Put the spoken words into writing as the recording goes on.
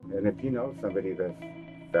And if you know somebody that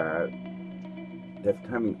that's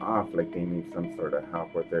coming off like they need some sort of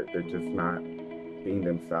help, or they're just not being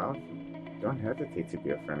themselves, don't hesitate to be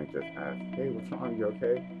a friend and just ask, hey, what's wrong? You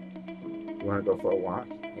okay? You want to go for a walk?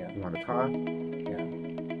 Yeah. You want to talk?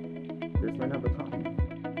 Yeah. Here's my number. Call me.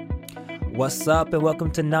 What's up, and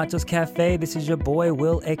welcome to Nacho's Cafe. This is your boy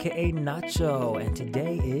Will, aka Nacho, and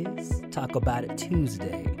today is Talk About It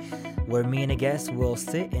Tuesday, where me and a guest will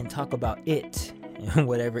sit and talk about it,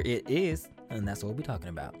 whatever it is, and that's what we'll be talking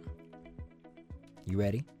about. You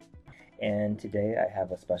ready? And today I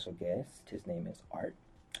have a special guest. His name is Art,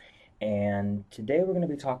 and today we're going to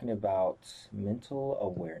be talking about mental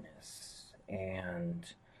awareness, and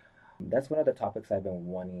that's one of the topics I've been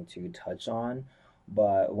wanting to touch on.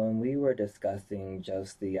 But when we were discussing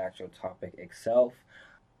just the actual topic itself,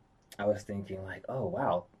 I was thinking, like, oh,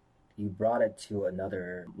 wow, you brought it to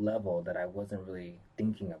another level that I wasn't really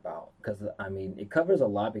thinking about. Because, I mean, it covers a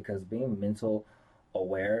lot because being mental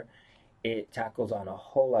aware, it tackles on a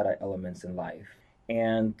whole lot of elements in life.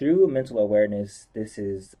 And through mental awareness, this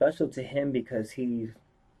is special to him because he's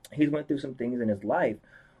went through some things in his life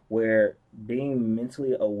where being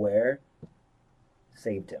mentally aware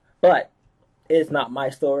saved him. But it's not my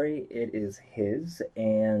story, it is his.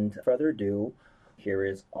 And further ado, here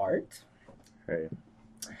is Art. Hey.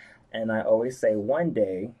 And I always say one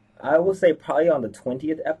day, I will say probably on the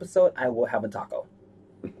 20th episode, I will have a taco.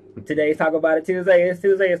 Today's Talk About It Tuesday. It's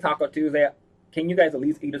Tuesday, it's Taco Tuesday. Can you guys at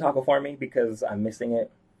least eat a taco for me? Because I'm missing it.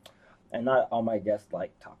 And not all my guests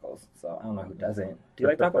like tacos, so I don't know who doesn't. Do you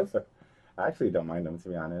like tacos? I actually don't mind them, to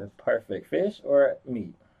be honest. Perfect. Fish or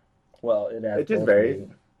meat? Well, it just varies.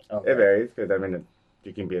 Okay. It varies because, I mean,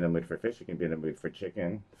 you can be in the mood for fish, you can be in the mood for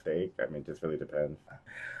chicken, steak. I mean, it just really depends.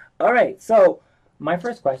 All right. So my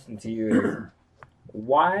first question to you is,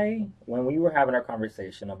 why, when we were having our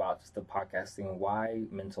conversation about just the podcasting, why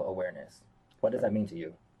mental awareness? What does that mean to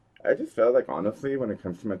you? I just feel like, honestly, when it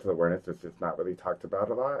comes to mental awareness, it's just not really talked about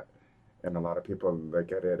a lot. And a lot of people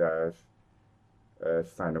look at it as a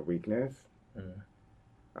sign of weakness.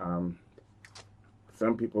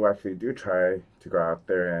 Some people actually do try to go out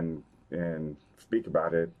there and speak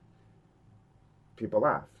about it. People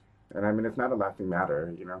laugh. And I mean, it's not a laughing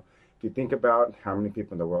matter, you know. If you think about how many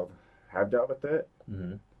people in the world have dealt with it,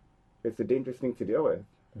 it's a dangerous thing to deal with.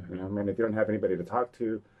 You know, I mean, if you don't have anybody to talk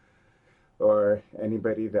to or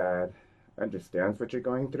anybody that understands what you're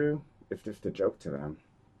going through, it's just a joke to them.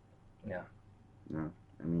 Yeah. No,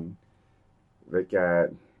 I mean, look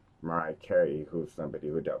at Mariah Carey, who's somebody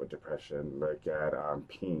who dealt with depression. Look at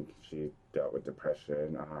Pink, she dealt with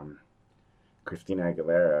depression. Christina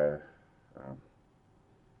Aguilera,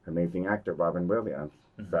 amazing actor Robin Williams,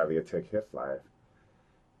 sadly it took his life.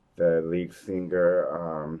 The lead singer,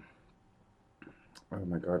 oh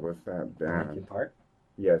my God, what's that band? Linkin Park?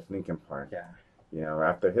 Yes, Linkin Park. Yeah. You know,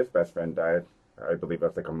 after his best friend died, I believe it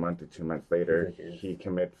was like a month or 2 months later, he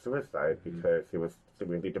committed suicide because he was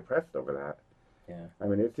severely depressed over that. Yeah. I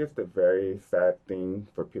mean, it's just a very sad thing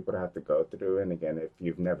for people to have to go through. And again, if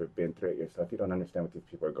you've never been through it yourself, you don't understand what these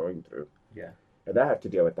people are going through. Yeah. And I have to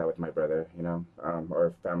deal with that with my brother, you know,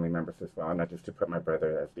 or family members as well. Not just to put my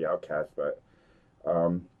brother as the outcast, but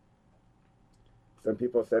some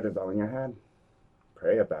people said it's all in your head.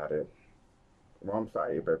 Pray about it. Well, I'm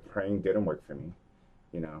sorry, but praying didn't work for me,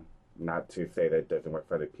 you know. Not to say that it doesn't work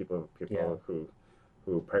for other people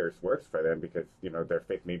who prayers works for them because, you know, their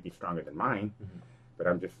faith may be stronger than mine. But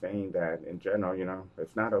I'm just saying that in general, you know,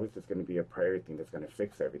 it's not always just going to be a prayer thing that's going to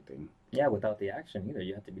fix everything. Yeah, without the action either.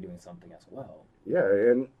 You have to be doing something as well. Yeah,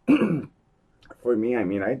 and for me, I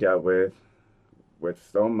mean, I dealt with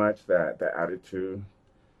so much that added to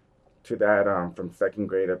that from second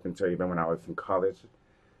grade up until even when I was in college.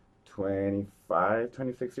 25,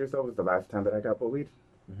 26 years old was the last time that I got bullied.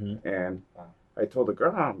 And wow. I told a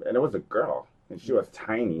girl, and it was a girl, and she was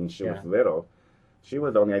tiny, and she was little. She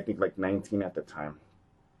was only, I think, like 19 at the time.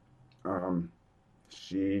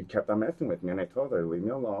 She kept on messing with me, and I told her, leave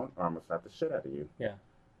me alone, or I'm going to slap the shit out of you. Yeah.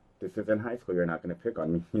 This is in high school. You're not going to pick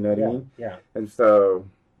on me. You know what I mean? Yeah. And so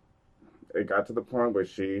it got to the point where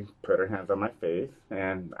she put her hands on my face,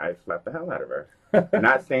 and I slapped the hell out of her.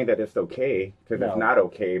 Not saying that it's okay, because it's not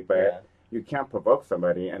okay, but you can't provoke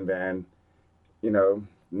somebody and then, you know,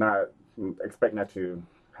 not expect not to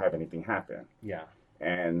have anything happen. Yeah.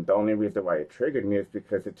 And the only reason why it triggered me is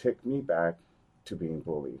because it took me back to being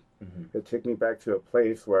bullied. It took me back to a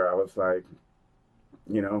place where I was like,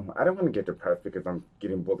 you know, I don't want to get depressed because I'm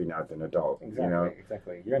getting bullied now as an adult. Exactly, you know?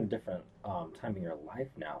 Exactly. You're in a different time in your life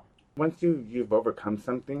now. Once you've overcome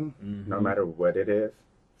something, no matter what it is,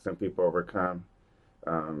 some people overcome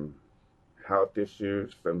health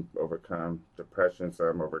issues, some overcome depression,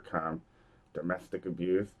 some overcome domestic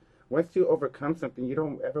abuse. Once you overcome something, you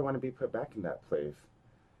don't ever want to be put back in that place.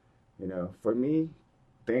 You know, for me,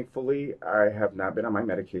 thankfully, I have not been on my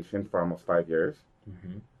medication for almost 5 years.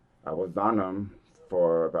 Mm-hmm. I was on them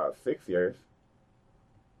for about 6 years,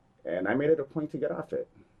 and I made it a point to get off it.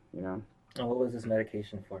 You know, And what was this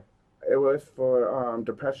medication for? it was for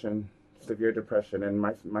depression, severe depression, and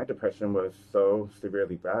my depression was so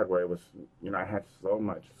severely bad where it was, you know, I had so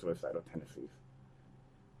much suicidal tendencies.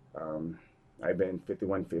 Um, I've been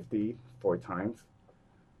 5150 4 times.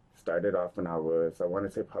 Started off when I was, I want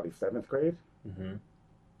to say, probably seventh grade. Mm-hmm.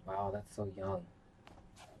 Wow, that's so young.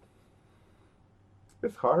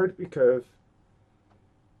 It's hard because,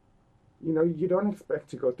 you know, you don't expect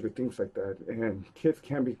to go through things like that, and kids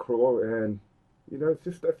can be cruel, and you know, it's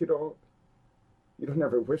just stuff you don't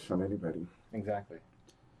ever wish on anybody. Exactly.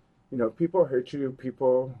 You know, people hurt you,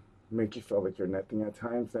 people make you feel like you're nothing at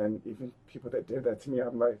times, and even people that did that to me,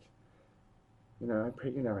 I'm like, you know, I pray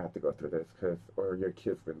you never have to go through this, because, or your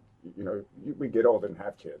kids, when, you know, we get old and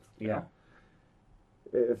have kids. You Yeah. know?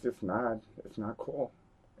 It's just not, it's not cool.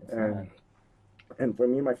 It's And not. and for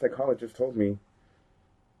me, my psychologist told me,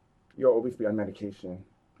 you'll always be on medication.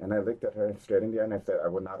 And I looked at her straight in the eye and I said, I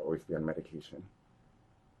will not always be on medication.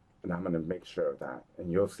 And I'm going to make sure of that.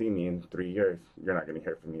 And you'll see me in 3 years. You're not going to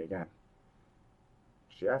hear from me again.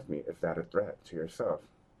 She asked me, is that a threat to yourself?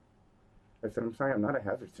 I said, I'm sorry, I'm not a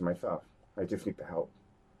hazard to myself. I just need the help.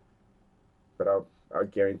 But I'll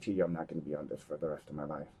guarantee you I'm not going to be on this for the rest of my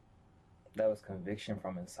life. That was conviction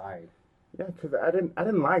from inside. Yeah, because I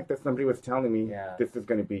didn't like that somebody was telling me Yeah. this is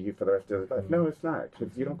going to be you for the rest of your life. Mhm. No, it's not.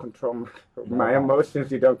 Because you don't control No. my emotions.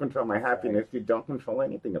 You don't control my That's happiness. You don't control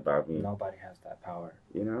anything about me. Nobody has that power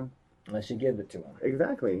You know? unless you give it to them.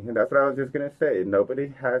 Exactly. And that's what I was just going to say. Nobody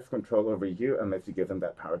has control over you unless you give them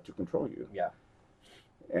that power to control you. Yeah.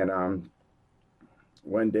 And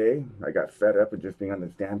one day, I got fed up with just being on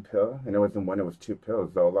this damn pill. And it wasn't one, it was 2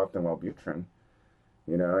 pills, Zoloft and Wellbutrin.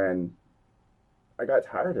 You know, and I got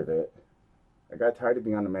tired of it. I got tired of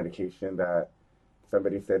being on a medication that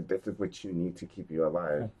somebody said, this is what you need to keep you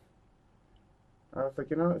alive. I was like,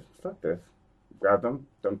 you know, fuck this. Grabbed them,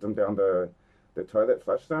 dumped them down the toilet,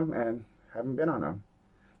 flushed them, and haven't been on them.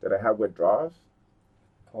 Did I have withdrawals?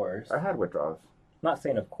 Of course. I had withdrawals. Not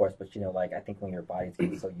saying of course, but you know, like I think when your body's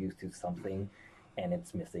getting so used to something and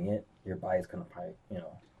it's missing it, your body's gonna probably, you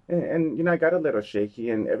know. And you know, I got a little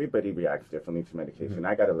shaky, and everybody reacts differently to medication.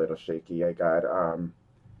 I got a little shaky. I got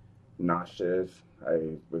nauseous.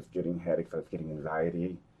 I was getting headaches. I was getting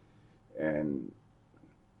anxiety, and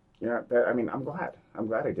yeah, I mean, I'm glad. I'm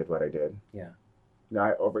glad I did what I did. Yeah. You know,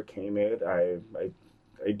 I overcame it.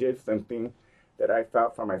 I did something that I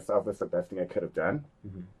felt for myself was the best thing I could have done.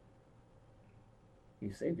 Mm-hmm.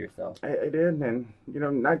 You saved yourself. I did, and you know,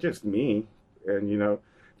 not just me, and you know,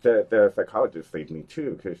 the psychologist saved me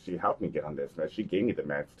too, because she helped me get on this meds. She gave me the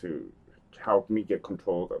meds to help me get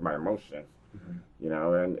control of my emotions. Mm-hmm. You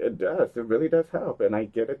know, and it really does help. And I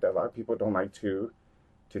get it that a lot of people don't like to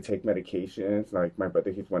take medications. Like my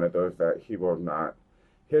brother, he's one of those that he will not.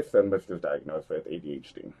 His son was just diagnosed with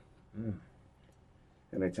ADHD. Mm.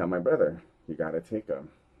 And I tell my brother, you got to take them,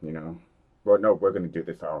 you know. Well, no, we're going to do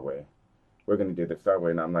this our way. We're going to do this our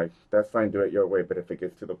way. And I'm like, that's fine, do it your way. But if it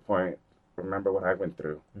gets to the point, remember what I went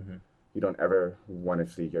through. Mm-hmm. You don't ever want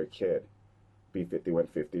to see your kid be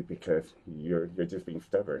 5150 because you're just being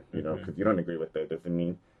stubborn, you know, because you don't agree with it. It doesn't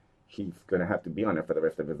mean he's going to have to be on it for the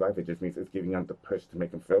rest of his life. It just means it's giving him the push to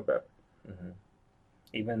make him feel better. Mm-hmm.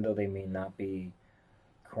 Even though they may not be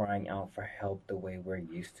crying out for help the way we're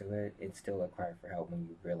used to it, it's still a cry for help when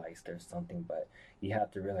you realize there's something, but you have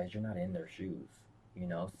to realize you're not in their shoes, you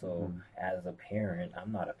know. So as a parent,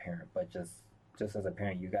 I'm not a parent, but just as a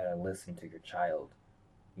parent, you got to listen to your child,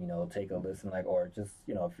 you know, take a listen, like, or just,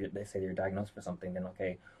 you know, if they say you're diagnosed for something, then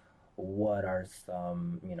okay, what are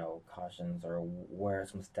some, you know, cautions, or what are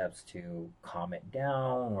some steps to calm it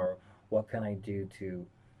down, or what can I do to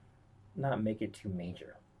not make it too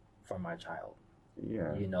major for my child?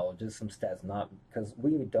 Yeah. You know, just some steps, not because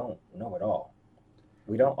we don't know it all.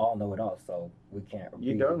 We don't all know it all, so we can't.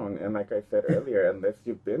 You don't. And like I said earlier, unless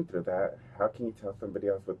you've been through that, how can you tell somebody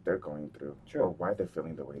else what they're going through? True. Or why they're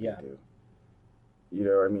feeling the way Yeah. they do? You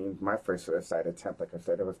know, I mean, my first suicide attempt, like I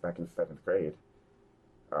said, it was back in 7th grade.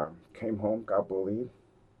 Came home, got bullied.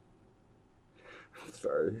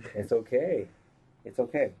 Sorry. It's okay. It's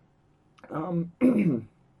okay.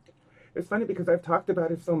 It's funny because I've talked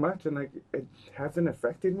about it so much, and like it hasn't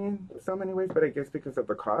affected me in so many ways, but I guess because of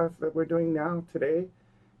the cause that we're doing now today,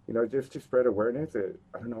 you know, just to spread awareness.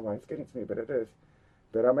 I don't know why it's getting to me, but it is.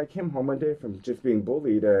 But I came home one day from just being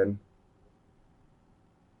bullied, and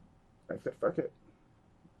I said, fuck it.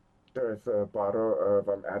 There's a bottle of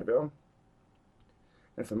Advil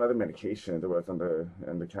and some other medication that was in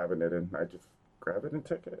the cabinet, and I just grabbed it and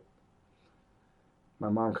took it. My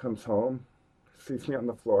mom comes home, sees me on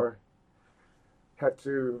the floor, had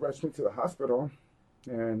to rush me to the hospital,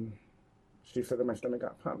 and she said that my stomach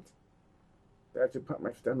got pumped. They had to pump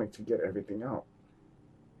my stomach to get everything out.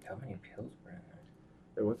 How many pills were in there?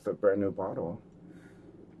 It was a brand new bottle.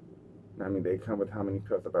 I mean, they come with how many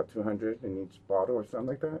pills? About 200 in each bottle or something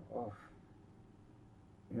like that. Oh.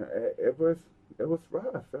 Yeah, it was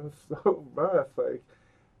rough. It was so rough. Like,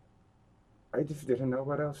 I just didn't know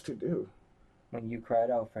what else to do. When you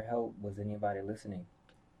cried out for help, was anybody listening?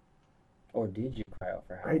 Or did you cry out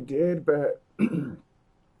for help? I did, but I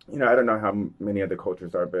don't know how many other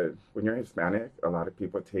cultures are, but when you're Hispanic, a lot of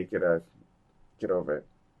people take it as, get over it.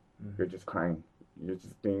 Mm-hmm. You're just crying.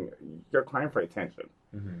 You're crying for attention,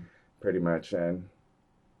 mm-hmm. pretty much. And,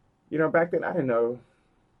 back then I didn't know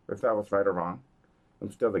if that was right or wrong.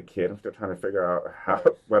 I'm still a kid. I'm still trying to figure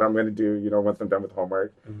out what I'm going to do, once I'm done with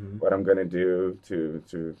homework, mm-hmm. what I'm going to do to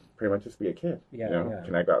pretty much just be a kid. Yeah.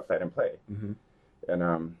 Can I go outside and play? Mm-hmm.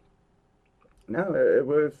 And, no, it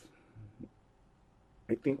was,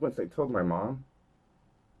 I think once I told my mom,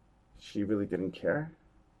 she really didn't care.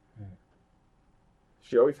 Mm.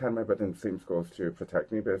 She always had my brother in the same schools to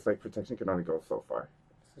protect me, but it's like protection can only go so far.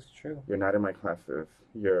 This is true. You're not in my classes.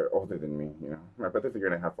 You're older than me, My brother's a year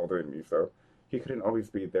and a half older than me, so he couldn't always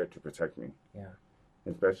be there to protect me. Yeah.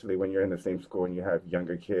 Especially when you're in the same school and you have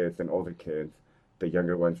younger kids and older kids. The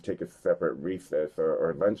younger ones take a separate recess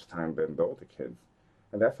or lunchtime than the older kids.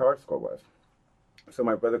 And that's how our school was. So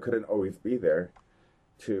my brother couldn't always be there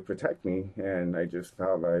to protect me, and I just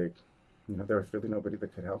felt like, there was really nobody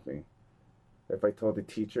that could help me. If I told the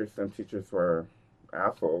teachers, some teachers were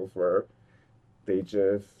assholes, where they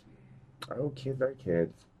just, kids are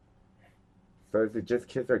kids. So is it just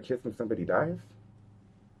kids are kids when somebody dies?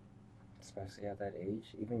 Especially at that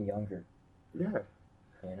age, even younger. Yeah.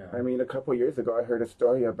 I mean, a couple years ago, I heard a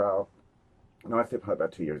story about, I say probably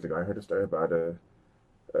about 2 years ago, I heard a story about a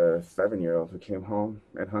 7-year-old who came home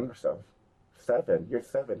and hung herself. 7? You're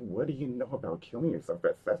 7. What do you know about killing yourself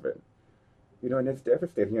at 7? And it's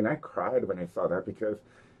devastating. And I cried when I saw that because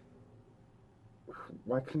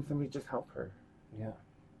why couldn't somebody just help her?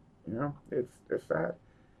 Yeah. It's sad.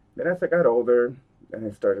 Then as I got older and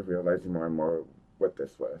I started realizing more and more what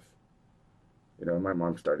this was, my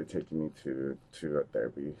mom started taking me to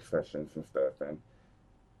therapy sessions and stuff. And,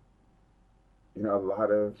 a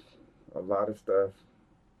lot of stuff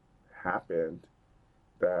happened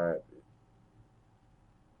that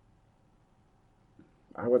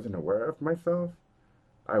I wasn't aware of myself.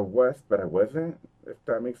 I was, but I wasn't, if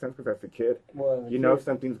that makes sense, because as a kid, know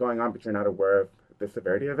something's going on, but you're not aware of the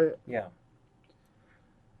severity of it. Yeah.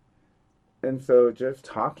 And so just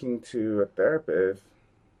talking to a therapist,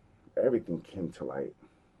 everything came to light.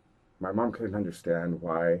 My mom couldn't understand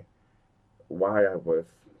why I was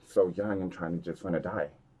so young and trying to just want to die.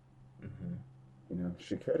 Mm-hmm.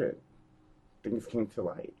 She couldn't. Things came to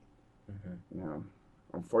light. Mm-hmm.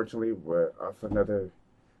 Unfortunately, also another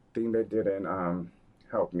thing that didn't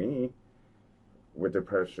help me with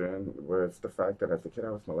depression was the fact that as a kid I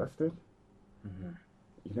was molested.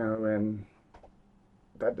 Mm-hmm. And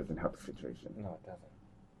that doesn't help the situation. No, it doesn't.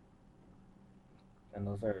 And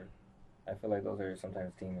I feel like those are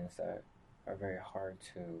sometimes demons that are very hard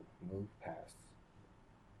to move past.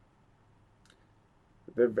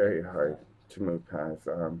 They're very hard to move past.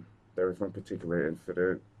 There was one particular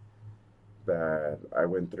incident that I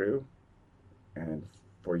went through, and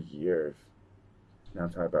for years, now I'm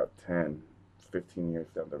talking about 10, 15 years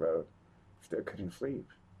down the road, still couldn't sleep.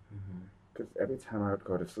 Because every time I would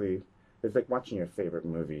go to sleep, it's like watching your favorite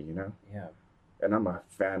movie, Yeah. And I'm a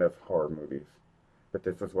fan of horror movies. But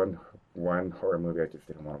this was one horror movie I just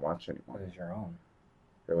didn't want to watch anymore. It was your own.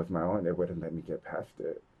 It was my own. It wouldn't let me get past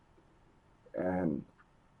it. And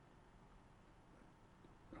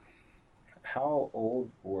how old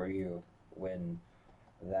were you when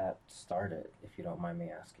that started, if you don't mind me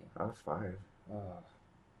asking? I was 5. Oh.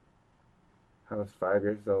 I was 5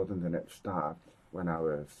 years old, and then it stopped when I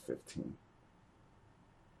was 15.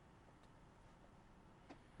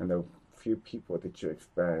 And the few people that you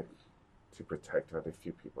expect to protect are the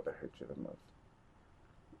few people that hurt you the most.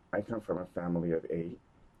 I come from a family of 8.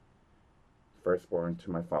 Firstborn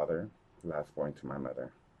to my father, lastborn to my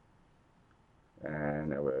mother.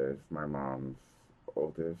 And it was my mom's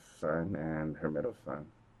oldest son and her middle son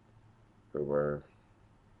who were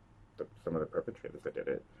some of the perpetrators that did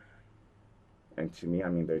it. And to me, I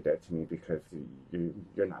mean, they're dead to me because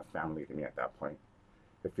you're not family to me at that point.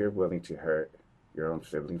 If you're willing to hurt your own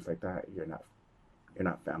siblings like that, you're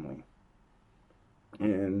not family.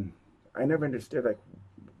 And I never understood, like,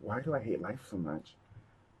 why do I hate life so much?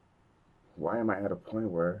 Why am I at a point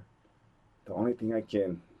where the only thing I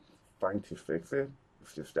can find to fix it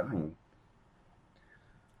is just dying?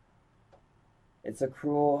 It's a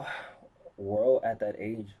cruel world at that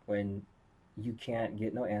age when you can't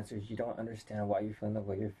get no answers. You don't understand why you're feeling the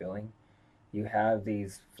way you're feeling. You have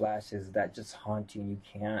these flashes that just haunt you and you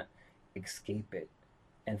can't escape it.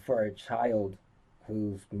 And for a child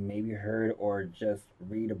who's maybe heard or just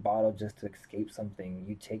read a bottle just to escape something,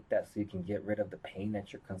 you take that so you can get rid of the pain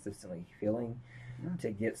that you're consistently feeling Yeah.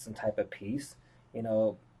 to get some type of peace. You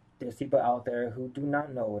know, there's people out there who do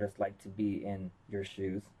not know what it's like to be in your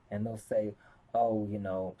shoes, and they'll say, "Oh,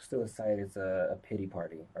 suicide is a pity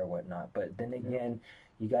party or whatnot." But then Yeah. again,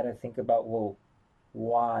 you got to think about, well,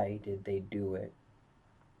 why did they do it,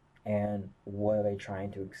 and what are they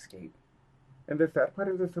trying to escape? And the sad part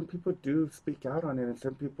is that some people do speak out on it,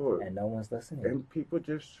 and And no one's listening. and people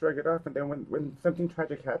just shrug it off. And then when something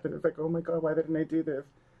tragic happens, it's like, oh my God, why didn't I do this?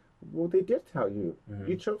 Well, they did tell you. Hmm.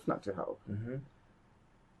 You chose not to help. Hmm.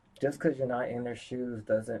 Just because you're not in their shoes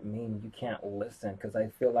doesn't mean you can't listen. Because I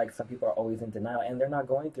feel like some people are always in denial and they're not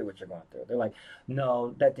going through what you're going through. They're like,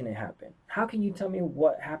 no, that didn't happen. How can you tell me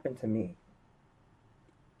what happened to me?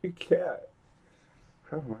 You can't.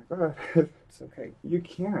 Oh my God. It's okay. You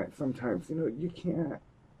can't sometimes. You can't.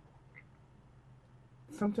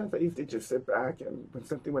 Sometimes I used to just sit back, and when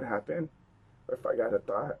something would happen, or if I got a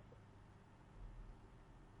thought,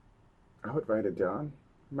 I would write it down.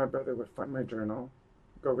 My brother would find my journal,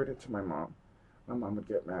 go read it to my mom. My mom would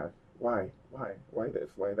get mad. Why? Why? Why this?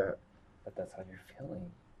 Why that? But that's how you're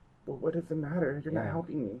feeling. Well, what does it matter? You're not Yeah.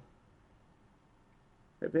 helping me.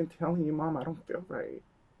 I've been telling you, Mom, I don't feel right.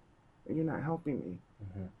 And you're not helping me.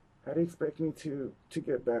 Hmm. How do you expect me to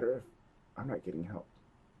get better if I'm not getting help?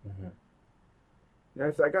 Hmm.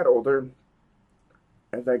 As I got older,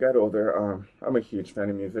 I'm a huge fan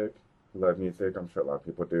of music. Love music. I'm sure a lot of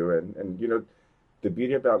people do. And the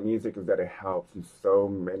beauty about music is that it helps in so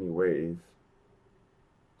many ways.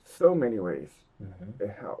 So many ways. Hmm.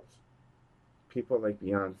 It helps. People like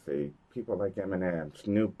Beyonce, people like Eminem,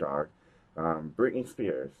 Snoop Dogg, Britney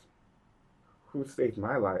Spears. Who saved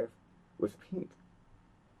my life was Pink.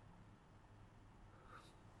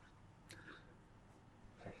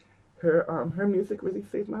 Her music really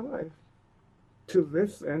saved my life. To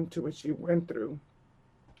listen to what she went through,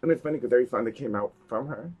 and it's funny because every song that came out from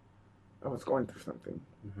her, I was going through something.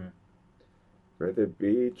 Hmm. Whether it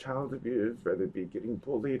be child abuse, whether it be getting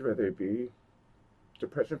bullied, whether it be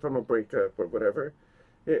depression from a breakup or whatever,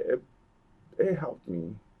 it, it helped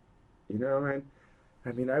me. And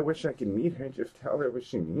I mean, I wish I could meet her and just tell her what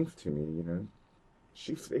she means to me.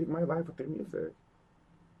 She saved my life with her music.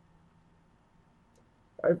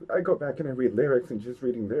 I go back and I read lyrics, and just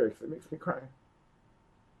reading lyrics, it makes me cry.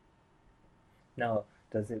 Now,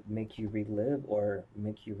 does it make you relive or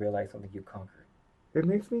make you realize something you conquered? It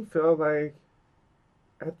makes me feel like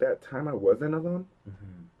at that time I wasn't alone.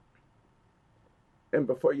 Hmm. And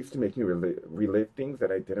before it used to make me relive things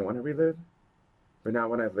that I didn't want to relive. But now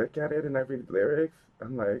when I look at it and I read lyrics,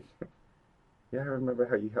 I'm like, yeah, I remember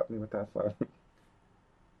how you helped me with that song.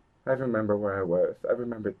 I remember where I was. I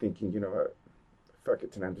remember thinking, you know what, fuck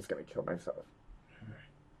it, tonight I'm just going to kill myself.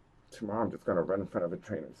 Tomorrow I'm just going to run in front of a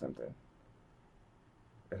train or something.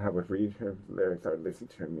 And I would read her lyrics, I would listen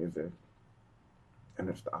to her music, and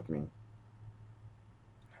it stopped me.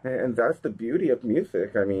 And that's the beauty of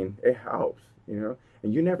music. I mean, it helps. And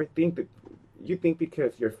you never think that, you think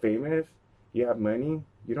because you're famous, you have money,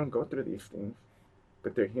 you don't go through these things.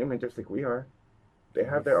 But they're human just like we are. They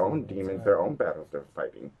have their own demons, their own battles they're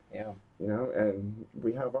fighting. Yeah. And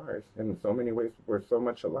we have ours. And in so many ways, we're so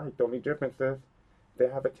much alike. The only difference is they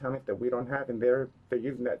have a talent that we don't have, and they're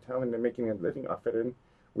using that talent and making a living off it, and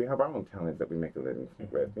we have our own talents that we make a living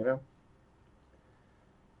with.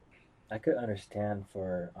 I could understand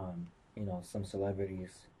for some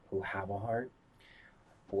celebrities who have a heart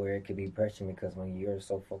where it could be pressure because when you're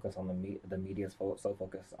so focused on the media's so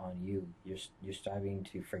focused on you, you're striving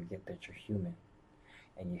to forget that you're human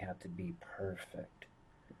and you have to be perfect.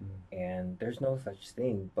 And there's no such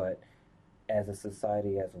thing, but as a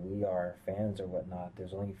society as we are fans or whatnot,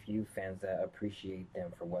 there's only few fans that appreciate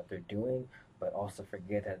them for what they're doing, but also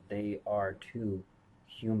forget that they are too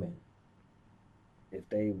human. If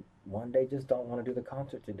they one day just don't want to do the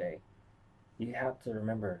concert today, you have to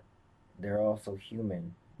remember they're also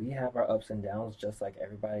human. We have our ups and downs just like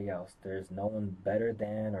everybody else. There's no one better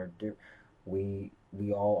than or we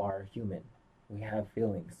all are human. We have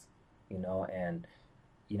feelings, and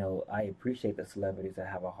you know, I appreciate the celebrities that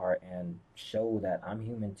have a heart and show that I'm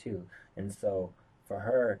human too. And so for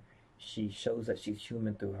her, she shows that she's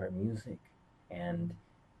human through her music, and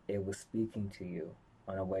it was speaking to you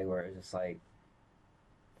in a way where it's just like,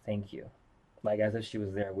 thank you, like as if she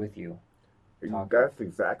was there with you talking. That's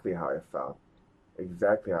exactly how I felt.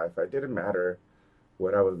 Exactly how I felt. It didn't matter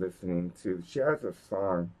what I was listening to. She has a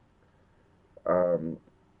song. Um,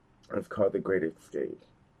 it's called "The Great Escape,"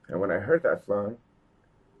 and when I heard that song,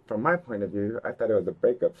 from my point of view, I thought it was a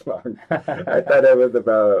breakup song. I thought it was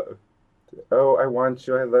about, oh, I want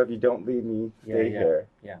you, I love you, don't leave me, Yeah, stay yeah, here.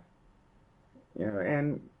 yeah. You know,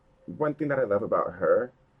 and one thing that I love about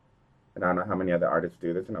her, and I don't know how many other artists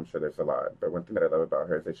do this, and I'm sure there's a lot, but one thing that I love about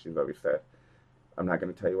her is that she's always said, I'm not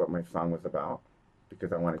going to tell you what my song was about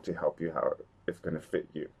because I wanted to help you how it's going to fit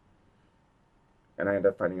you. And I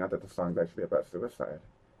ended up finding out that the song's actually about suicide.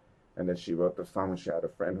 And that she wrote the song when she had a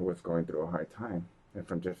friend who was going through a hard time. And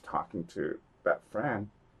from just talking to that friend,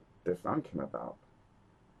 this song came about.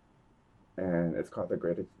 And it's called The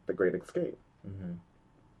Great Escape. Mm-hmm.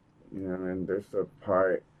 You know, and there's a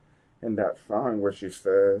part in that song where she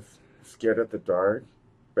says, scared of the dark,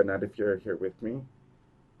 but not if you're here with me.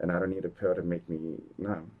 And I don't need a pill to make me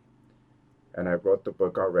numb. And I wrote the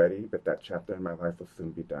book already, but that chapter in my life will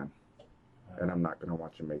soon be done. And I'm not going to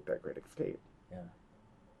want you make that great escape. Yeah.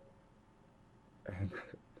 And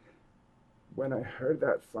when I heard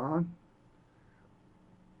that song,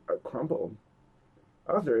 I crumbled.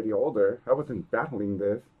 I was already older. I wasn't battling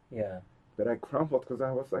this. Yeah. But I crumbled because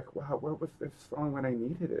I was like, wow, where was this song when I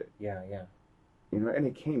needed it? Yeah, yeah. You know, and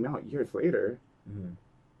it came out years later. Mm-hmm.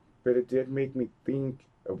 But it did make me think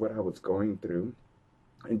of what I was going through.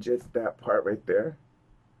 And just that part right there,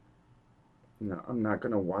 you know, I'm not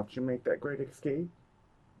going to watch you make that great escape.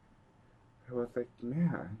 I was like,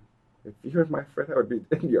 man, if you were my friend, I would be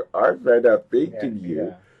in your arms right now thanking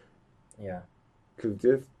you. Yeah. Yeah. Because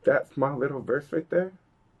just that small little verse right there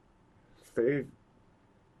saved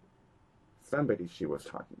somebody she was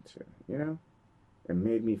talking to, you know? It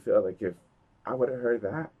made me feel like if I would have heard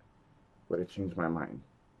that, would have changed my mind.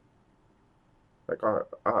 Like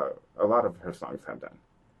a lot of her songs have done.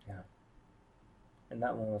 Yeah. And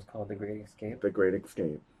that one was called The Great Escape. The Great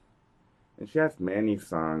Escape. And she has many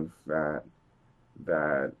songs that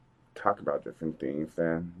talk about different things.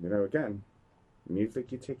 And, you know, again,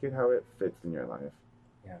 music, you take it how it fits in your life.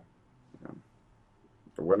 Yeah. You know,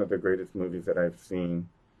 one of the greatest movies that I've seen,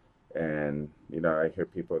 and, you know, I hear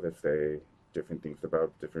people that say different things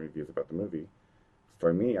about, different reviews about the movie.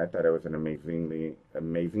 For me, I thought it was an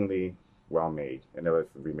amazingly well made, and it was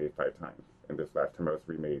remade 5 times. And this last time it was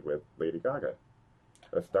remade with Lady Gaga.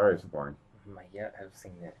 A Star is Born. Yeah, I've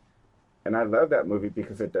seen it. And I love that movie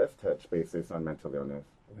because it does touch bases on mental illness.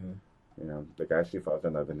 Mm-hmm. You know, the guy she falls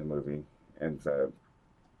in love in the movie ends up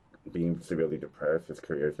being severely depressed. His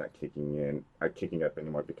career is not kicking up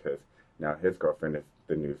anymore because now his girlfriend is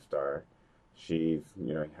the new star. She's,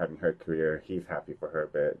 you know, having her career. He's happy for her,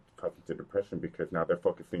 but falls into depression because now they're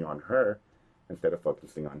focusing on her instead of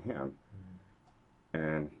focusing on him. Mm-hmm.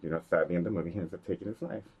 And, you know, sadly in the movie, he ends up taking his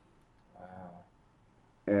life. Wow.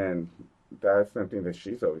 And that's something that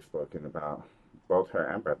she's always spoken about. Both her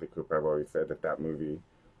and Bradley Cooper have always said that that movie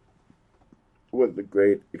was a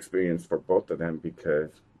great experience for both of them because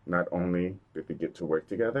not only did they get to work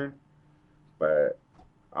together, but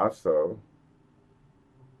also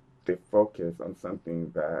they focus on something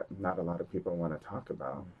that not a lot of people want to talk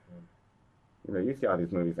about. Mm-hmm. You know, you see all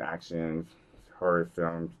these movies, actions, horror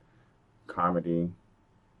films, comedy,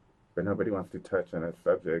 but nobody wants to touch on a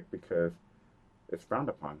subject because it's frowned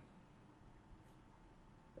upon.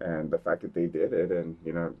 And the fact that they did it, and,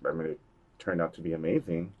 you know, I mean, it turned out to be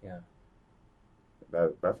amazing. Yeah.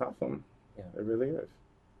 That's awesome. Yeah. It really is.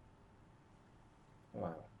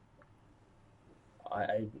 Wow.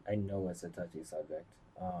 I know it's a touchy subject.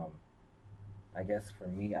 I guess for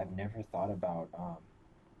me, I've never thought about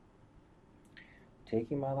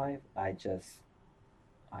taking my life. I just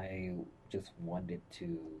wanted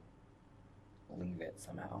to leave it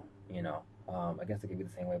somehow, you know. I guess it could be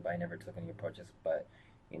the same way, but I never took any approaches. But,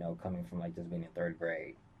 you know, coming from like just being in 3rd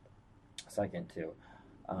grade, second to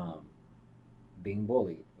being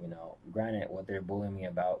bullied, you know. Granted, what they're bullying me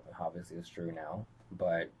about obviously is true now,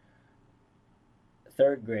 but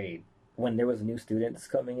 3rd grade, when there was new students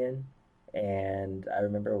coming in, and I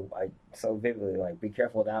remember I so vividly, like, be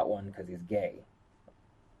careful of that one because he's gay.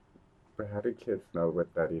 But how do kids know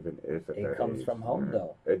what that even is at It that comes age? from home, Yeah.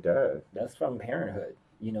 though. It does. That's from parenthood.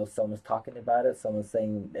 You know, someone's talking about it, someone's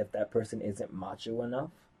saying if that person isn't macho enough,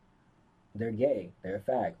 they're gay, they're a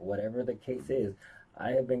fag, whatever the case is.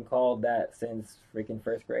 I have been called that since freaking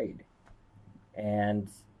 1st grade. and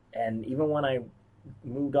even when I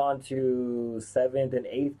moved on to seventh and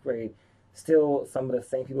eighth grade, still some of the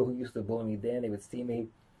same people who used to bully me then, they would see me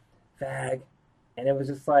fag, and it was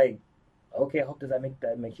just like, okay, I hope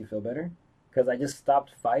that makes you feel better, because I just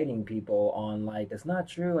stopped fighting people on like it's not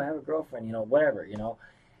true. I have a girlfriend, whatever.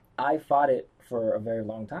 I fought it for a very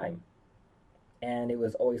long time, and it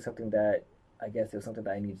was always something that I guess it was something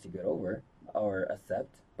that I needed to get over or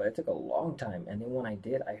accept. But it took a long time, and then when I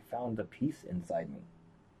did, I found the peace inside me.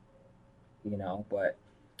 But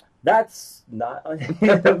that's not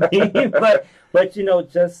me. But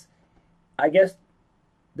just I guess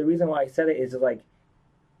the reason why I said it is like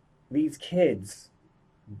these kids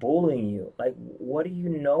bullying you. Like, what do you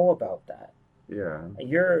know about that? Yeah.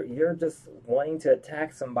 You're just wanting to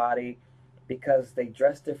attack somebody because they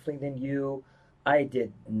dress differently than you. I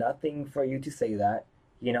did nothing for you to say that.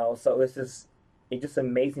 So it just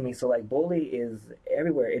amazing me. So like bully is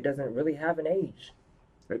everywhere. It doesn't really have an age.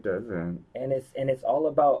 It doesn't. And it's all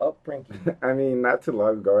about upbringing. I mean, not too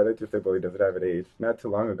long ago, I just said bully doesn't have an age. Not too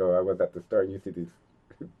long ago, I was at the store and you see these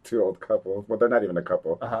two old couples. Well, they're not even a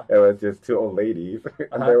couple. Uh-huh. It was just two old ladies,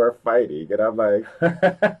 and they were fighting. And I'm like,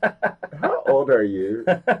 how old are you?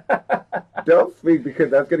 Don't speak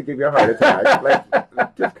because that's going to give you a heart attack.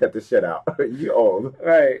 Like, just cut the shit out. You old.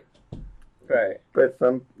 Right. But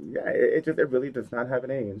it really does not have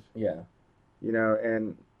an age. Yeah.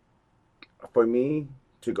 And for me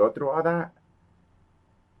to go through all that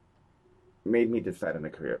made me decide on a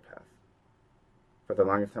career path. For the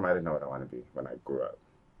longest time, I didn't know what I want to be when I grew up.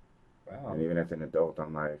 Wow. And even as an adult,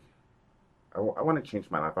 I'm like, I want to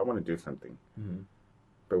change my life. I want to do something. Mm-hmm.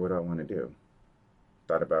 But what do I want to do?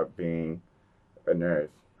 Thought about being a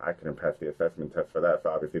nurse. I couldn't pass the assessment test for that,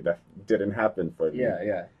 so obviously that didn't happen for me.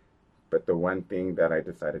 Yeah. But the one thing that I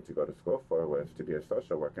decided to go to school for was to be a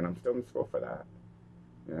social worker, and I'm still in school for that.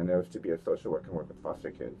 And it was to be a social worker and work with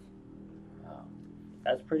foster kids. Wow.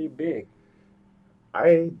 That's pretty big.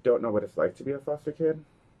 I don't know what it's like to be a foster kid,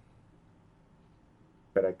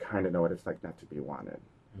 but I kind of know what it's like not to be wanted.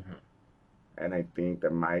 Mm-hmm. And I think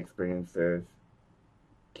that my experiences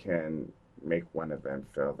can make one of them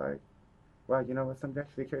feel like, well, you know what, somebody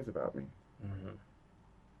actually cares about me.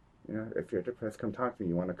 Mm-hmm. If you're depressed, come talk to me.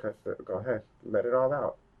 You want to cuss, go ahead, let it all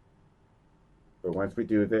out. But once we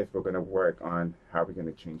do this, we're going to work on how we're going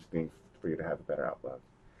to change things for you to have a better outlook.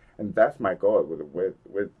 And that's my goal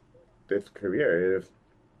with this career is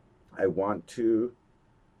I want to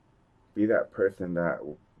be that person that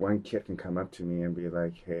one kid can come up to me and be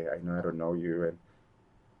like, hey, I know I don't know you,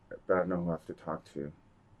 but I don't know who else to talk to.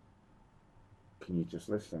 Can you just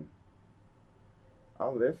listen?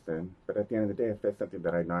 I'll listen, but at the end of the day, if there's something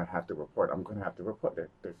that I know I have to report, I'm going to have to report it.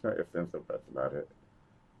 There's no ifs, ands, or buts about it.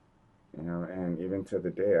 And even to the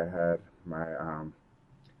day, I had my,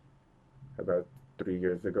 about 3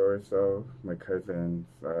 years ago or so, my cousin's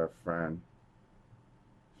friend,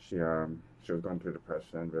 she was going through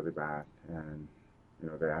depression really bad, and,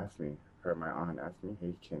 they asked me, my aunt asked me,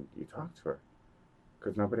 hey, can you talk to her?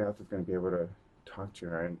 Because nobody else is going to be able to talk to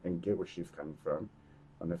her and get where she's coming from,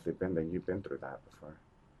 unless you've been through that before.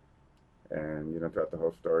 And, throughout the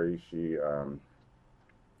whole story, she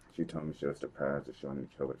told me she was depressed, that she wanted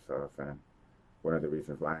to kill herself, and one of the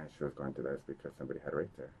reasons why she was going through that is because somebody had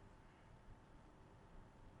raped her.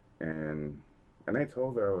 And I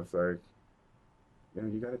told her, I was like,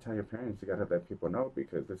 you got to tell your parents, you got to let people know,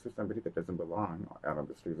 because this is somebody that doesn't belong out on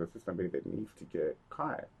the streets. This is somebody that needs to get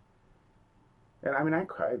caught. And I mean, I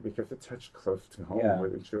cried because it touched close to home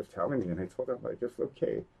when she was telling me, and I told her, like, it's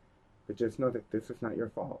okay, but just know that this is not your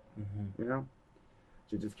fault,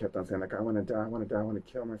 She just kept on saying, like, I want to die, I want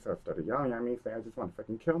to kill myself. Started yelling at me, saying, I just want to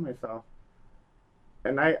fucking kill myself.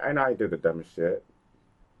 And I know I did the dumbest shit,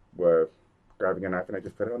 with grabbing a knife, and I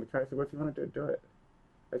just put it on the car. I said, what do you want to do? Do it.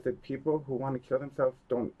 I said, people who want to kill themselves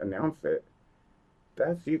don't announce it.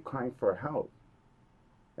 That's you crying for help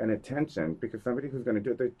and attention, because somebody who's going to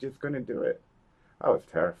do it, they're just going to do it. I was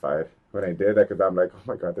terrified when I did that, because I'm like, oh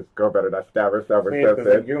my God, this girl better not stab herself or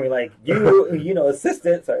something. You're like,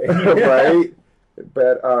 assistant, sorry. Right?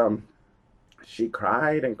 But she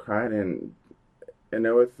cried and cried, and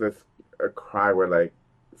it was a cry where, like,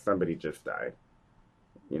 somebody just died.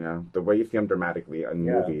 The way you see them dramatically in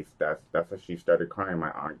movies, that's how she started crying.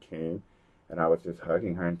 My aunt came, and I was just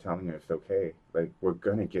hugging her and telling her it's okay. Like, we're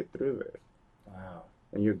going to get through this. Wow.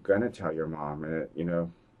 And you're going to tell your mom, and,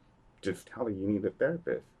 just tell her you need a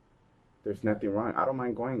therapist. There's nothing wrong. I don't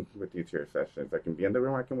mind going with you to your sessions. I can be in the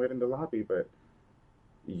room, I can wait in the lobby, but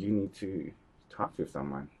you need to talk to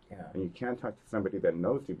someone. Yeah. And you can't talk to somebody that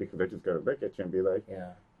knows you, because they're just going to look at you and be like,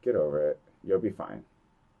 yeah, get over it. You'll be fine.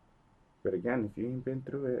 But again, if you ain't been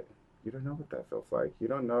through it, You don't know what that feels like. You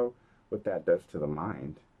don't know what that does to the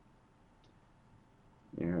mind.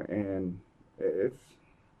 You know, and it's,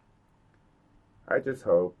 I just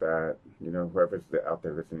hope that, you know, whoever's out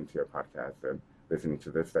there listening to your podcast and listening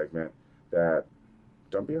to this segment, that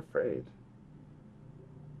don't be afraid.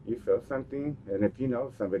 You feel something, and if you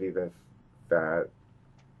know somebody that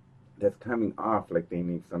that's coming off like they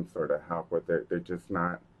need some sort of help, or they're just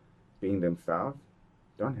not being themselves,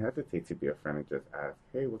 don't hesitate to be a friend and just ask,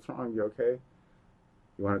 hey, what's wrong? You okay?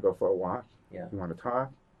 You want to go for a walk? Yeah. You want to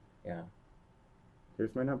talk? Yeah.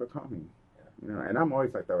 Here's my number, call me. Yeah. You know, and I'm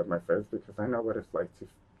always like that with my friends because I know what it's like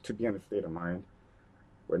to be in a state of mind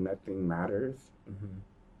where nothing matters Mm-hmm.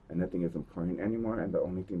 and nothing is important anymore, and the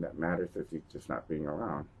only thing that matters is you just not being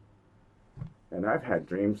around. And I've had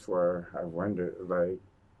dreams where I wondered, like,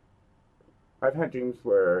 I've had dreams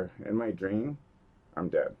where in my dream, I'm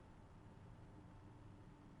dead.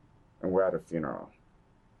 And we're at a funeral.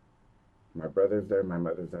 My brother's there, my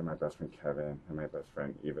mother's there, my best friend Kevin, and my best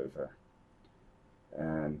friend Eva's there.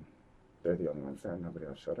 And they're the only ones there, nobody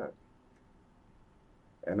else showed up.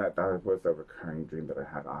 And that was a recurring dream that I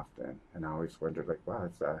had often. And I always wondered, like, wow,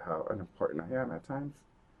 is that how unimportant I am at times?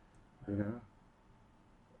 You know?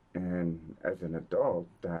 And as an adult,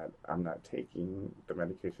 that I'm not taking the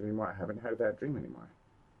medication anymore, I haven't had that dream anymore.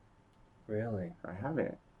 Really? I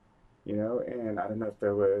haven't. You know, and I don't know if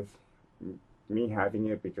there was me having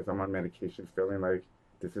it because I'm on medication, feeling like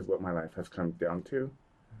this is what my life has come down to.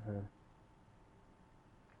 Mm-hmm.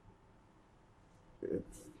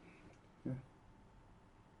 It's, yeah.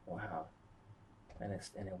 Wow. And it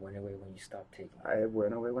went away when you stopped taking it. I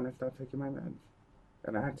went away when I stopped taking my meds.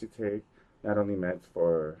 And I had to take not only meds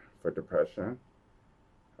for depression,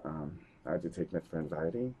 I had to take meds for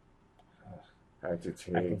anxiety. Ugh. I had to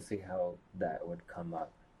take. I can see how that would come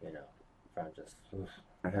up, you know, from just. Oof.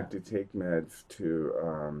 I had to take meds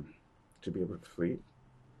to be able to sleep.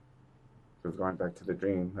 Because going back to the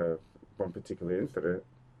dream of one particular incident,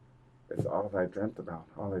 it's all I dreamt about.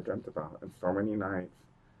 All I dreamt about. And so many nights,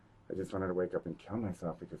 I just wanted to wake up and kill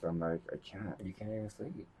myself because I'm like, I can't. You can't even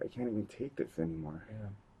sleep. I can't even take this anymore. Yeah.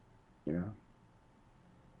 You know?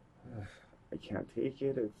 Ugh. I can't take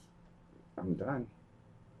it. I'm done.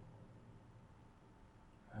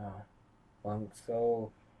 Wow. Well, I'm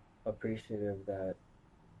so appreciative that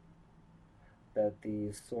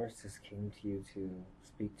these sources came to you to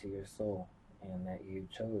speak to your soul and that you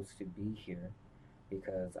chose to be here,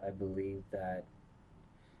 because I believe that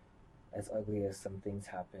as ugly as some things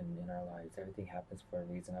happen in our lives, everything happens for a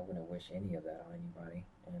reason. I wouldn't wish any of that on anybody.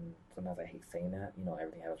 And sometimes I hate saying that, you know,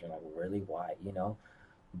 everything happens. You're like, really? Why? You know?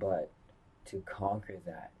 But to conquer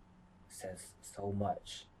that says so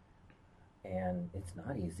much. And it's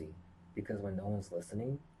not easy, because when no one's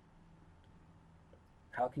listening,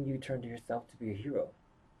 how can you turn to yourself to be a hero?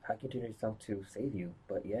 How can you turn to yourself to save you?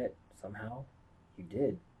 But yet, somehow, you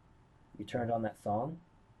did. You turned on that song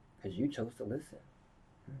because you chose to listen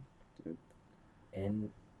and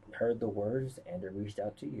heard the words, and it reached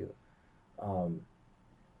out to you.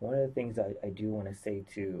 One of the things I do want to say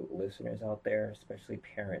to listeners out there, especially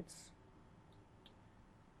parents,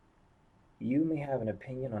 you may have an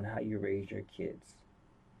opinion on how you raise your kids,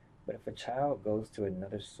 but if a child goes to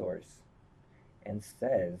another source and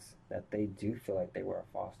says that they do feel like they were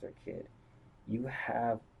a foster kid, you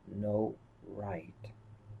have no right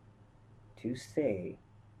to say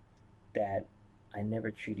that I never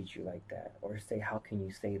treated you like that, or say, how can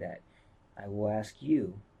you say that? I will ask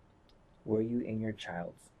you, were you in your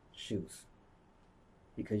child's shoes?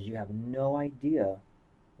 Because you have no idea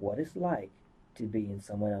what it's like to be in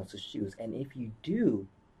someone else's shoes. And if you do,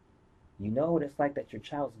 you know what it's like that your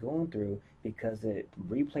child's going through, because it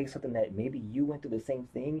replays something that maybe you went through the same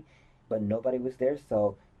thing, but nobody was there.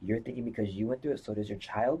 So you're thinking because you went through it, so does your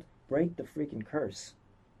child. Break the freaking curse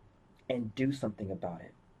and do something about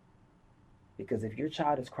it. Because if your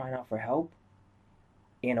child is crying out for help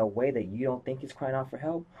in a way that you don't think is crying out for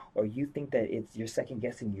help, or you think that it's you're second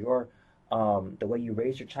guessing your the way you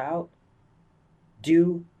raise your child,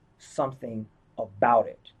 do something about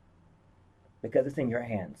it. Because it's in your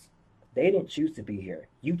hands. They didn't choose to be here.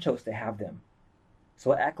 You chose to have them.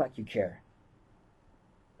 So act like you care.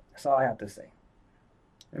 That's all I have to say.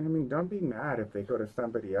 And I mean, don't be mad if they go to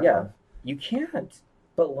somebody else. Yeah, you can't.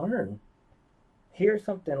 But learn. Hear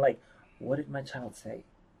something like, what did my child say?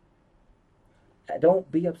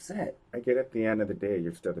 Don't be upset. I get at the end of the day,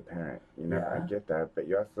 you're still the parent. You know, Yeah. I get that. But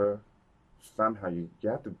you also, somehow, you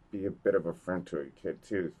have to be a bit of a friend to a kid,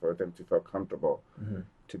 too, for them to feel comfortable Mm-hmm.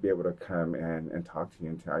 to be able to come and talk to you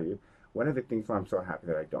and tell you. One of the things why I'm so happy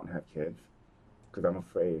that I don't have kids, because I'm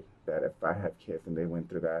afraid that if I have kids and they went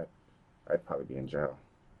through that, I'd probably be in jail.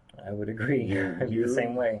 I would agree. I'd be the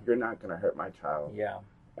same way. You're not gonna hurt my child. Yeah.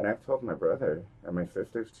 And I've told my brother and my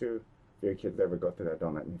sisters too, if your kids ever go through that,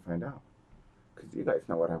 don't let me find out. Because you guys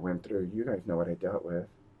know what I went through. You guys know what I dealt with.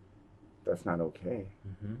 That's not okay.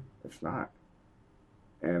 Mm-hmm. It's not.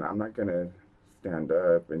 And I'm not going to stand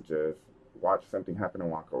up and just watch something happen and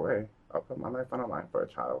walk away. I'll put my life on the line for a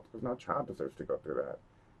child. Because no child deserves to go through that.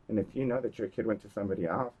 And if you know that your kid went to somebody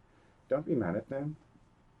else, don't be mad at them.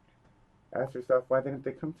 Ask yourself, why didn't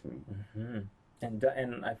they come to me? Mm-hmm.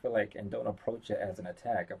 And I feel like, and don't approach it as an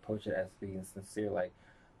attack. Approach it as being sincere. Like,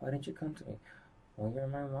 why didn't you come to me? Well, you're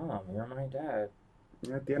my mom. You're my dad.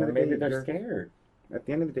 At the end Or of the maybe day, they're scared. At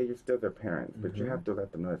the end of the day, you're still their parents, but you Mm-hmm. have to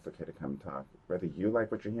let them know it's okay to come talk. Whether you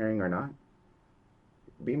like what you're hearing or not,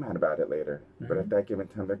 be mad about it later. But at Mm-hmm. that given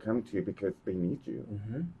time, they're coming to you because they need you.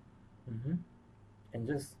 Mm-hmm. Mm-hmm. And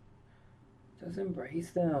just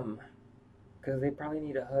embrace them. Because they probably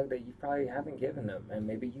need a hug that you probably haven't given them. And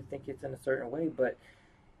maybe you think it's in a certain way, but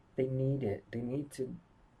they need it. They need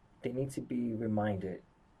to be reminded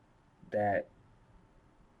that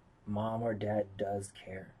mom or dad does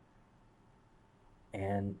care,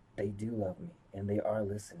 and they do love me, and they are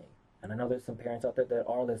listening. And I know there's some parents out there that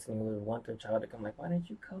are listening who would want their child to come, like, why didn't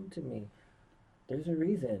you come to me? There's a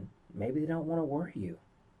reason. Maybe they don't want to worry you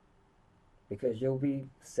because you'll be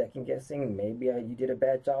second guessing. Maybe you did a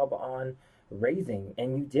bad job on raising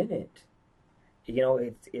and you didn't.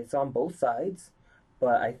 It's on both sides,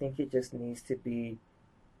 but I think it just needs to be,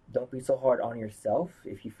 don't be so hard on yourself.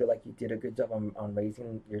 If you feel like you did a good job on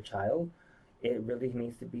raising your child, it really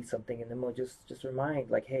needs to be something in the middle. Just remind,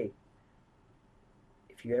 like, hey,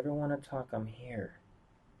 if you ever want to talk, I'm here.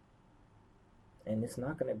 And it's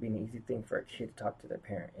not going to be an easy thing for a kid to talk to their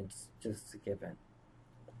parent. It's just a given.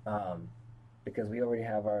 Um, because we already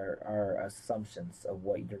have our assumptions of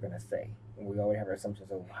what you're going to say. We already have our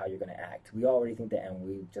assumptions of how you're going to act. We already think that, and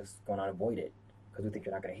we just going to avoid it because we think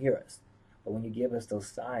you're not going to hear us. But when you give us those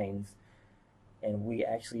signs and we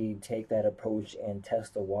actually take that approach and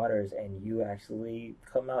test the waters and you actually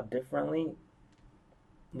come out differently,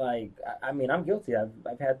 like, I mean, I'm guilty.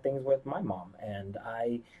 I've had things with my mom and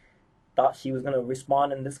I thought she was going to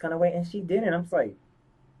respond in this kind of way and she didn't. I'm just like,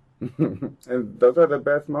 And those are the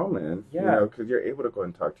best moments, yeah, because you're able to go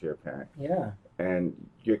and talk to your parent. yeah, And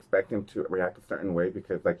you expect them to react a certain way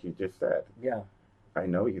because, like you just said, yeah, I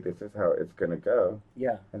know you, this is how it's going to go.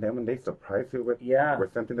 yeah, And then when they surprise you yeah,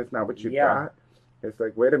 with something that's not what you yeah, thought, it's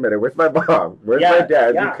like, wait a minute, where's my mom? Where's my yeah,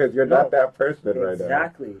 dad? yeah. Because you're No, not that person right now.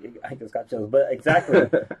 exactly. I just got chills, but exactly.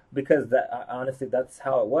 Because honestly, that's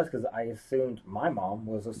how it was. Because I assumed my mom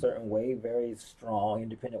was a certain way, very strong,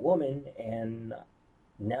 independent woman, and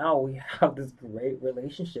now we have this great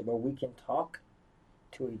relationship where we can talk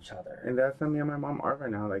to each other. And that's how me and my mom are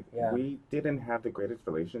right now. Like, Yeah. we didn't have the greatest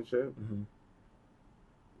relationship Mm-hmm.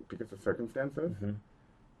 because of circumstances. Mm-hmm.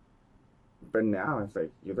 But now it's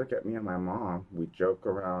like, you look at me and my mom, we joke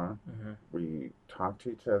around, Mm-hmm. we talk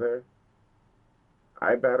to each other.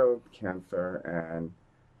 I battled cancer, and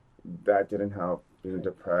that didn't help being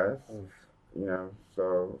depressed,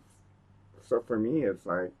 So for me, it's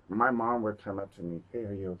like, my mom would come up to me, hey,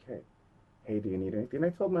 are you okay? Hey, do you need anything? And I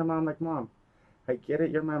told my mom, like, Mom, I get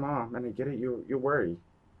it, you're my mom, and I get it, you worry.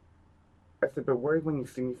 I said, but worry when you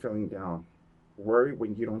see me feeling down. Worry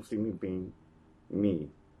when you don't see me being me.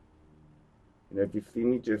 And if you see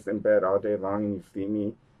me just in bed all day long and you see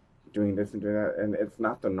me doing this and doing that, and it's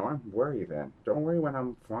not the norm, worry then. Don't worry when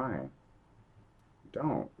I'm fine.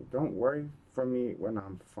 Don't worry for me when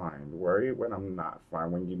I'm fine. Worry when I'm not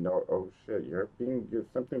fine. When you know, oh shit,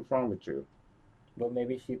 something's wrong with you. But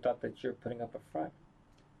maybe she thought that you're putting up a front.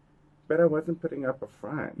 But I wasn't putting up a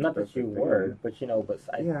front. Not that That's you the were, thing.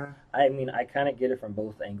 but Yeah. I mean, I kind of get it from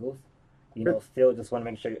both angles. But Still just want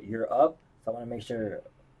to make sure you're up. So I want to make sure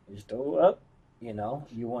you're still up. You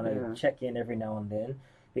want to yeah. check in every now and then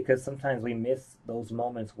because sometimes we miss those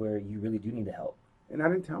moments where you really do need the help. And I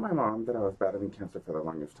didn't tell my mom that I was battling cancer for the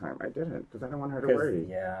longest time. I didn't, because I didn't want her to Because, worry.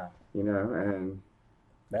 yeah, And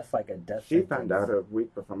that's like a death she sentence. found out a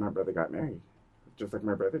week before my brother got married, just like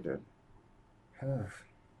my brother did.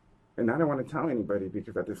 And I didn't want to tell anybody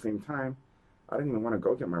because at the same time, I didn't even want to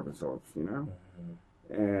go get my results, Mhm.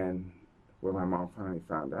 And when my mom finally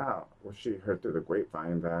found out, well, she heard through the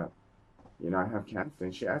grapevine that, I have cancer.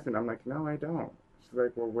 And she asked me, and I'm like, no, I don't. She's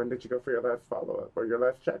like, well, when did you go for your last follow-up or your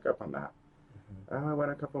last checkup on that? Mhm. Oh, I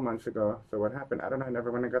went a couple months ago. So what happened? I don't know. I never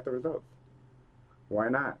went and got the results. Why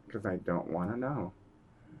not? Because I don't want to know.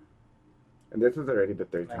 And this was already the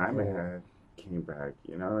third I time I get it. had came back,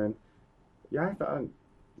 And yeah,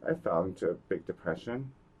 I fell into a big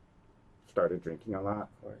depression. started drinking a lot.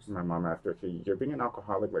 Of course. My mom asked her, "Okay, you're being an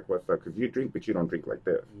alcoholic. Like, what's up? Because you drink, but you don't drink like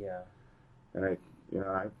this." Yeah. And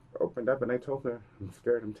I opened up and I told her, "I'm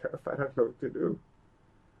scared. I'm terrified. I don't know what to do."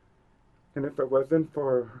 And if it wasn't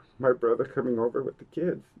for my brother coming over with the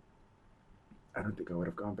kids, I don't think I would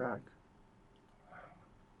have gone back.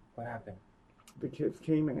 What happened? The kids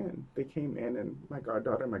came in. They came in, and my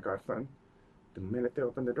goddaughter, my godson, the minute they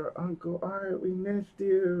opened the door, "Uncle Art, we missed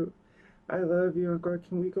you. I love you, Uncle Art.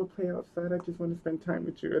 Can we go play outside? I just want to spend time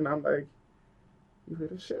with you." And I'm like, "You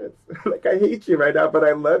little shits. Like, I hate you right now, but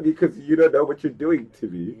I love you because you don't know what you're doing to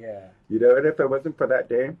me." Yeah. You know, and if it wasn't for that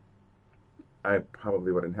day, I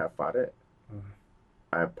probably wouldn't have fought it.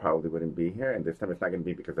 I probably wouldn't be here. And this time it's not going to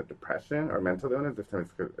be because of depression or mental illness. This time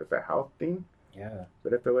it's a health thing. Yeah.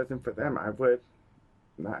 But if it wasn't for them, I would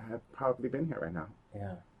not have probably been here right now.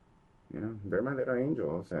 Yeah. You know, they're my little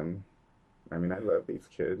angels. And, I mean, I love these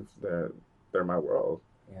kids. They're my world.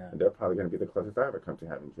 Yeah. And they're probably going to be the closest I ever come to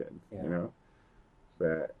having kids, Yeah. you know?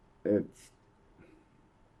 But if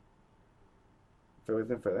it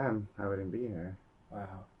wasn't for them, I wouldn't be here.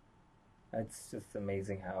 Wow. It's just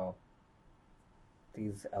amazing how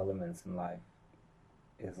these elements in life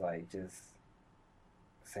is like just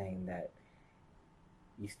saying that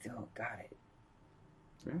you still got it.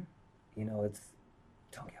 Yeah. You know, it's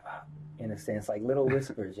don't give up in a sense, like little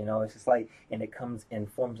whispers, you know, it's just like, and it comes in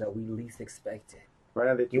forms that we least expect it. Right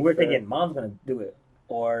now that You were said- thinking mom's gonna do it,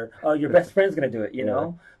 or oh, your best friend's gonna do it, you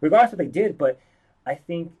know, regardless if they did. But I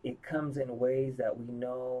think it comes in ways that we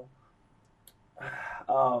know.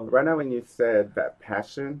 Right now, when you said that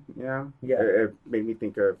passion, you know, Yeah. it made me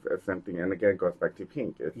think of something, and again, it goes back to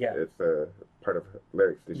Pink. It's a part of her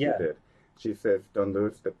lyrics that she Yeah. did. She says, "Don't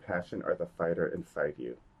lose the passion or the fighter inside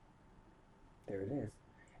you." There it is.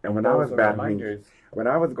 And when I Those was are battling, reminders. when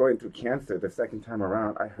I was going through cancer the second time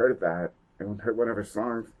around, I heard that and heard one of her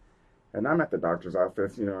songs, and I'm at the doctor's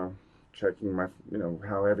office, you know, checking my, you know,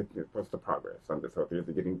 how everything, what's the progress on this whole thing? Is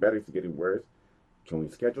it getting better? Is it getting worse? Can we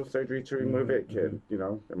schedule surgery to remove it? Can, you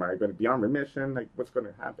know, am I going to be on remission? Like, what's going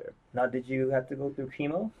to happen? Now, did you have to go through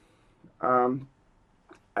chemo?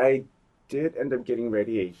 I did end up getting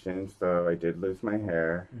radiation, so I did lose my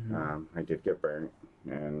hair. Mhm. I did get burnt,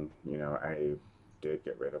 and, you know, I did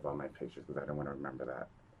get rid of all my pictures because I didn't want to remember that.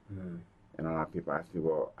 Mm. And a lot of people ask me,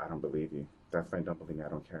 "Well, I don't believe you." That's fine, don't believe me, I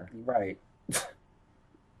don't care. Right.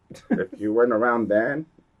 If you weren't around then,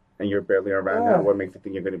 and you're barely around now, what makes you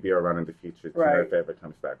think you're going to be around in the future to know Right. if it ever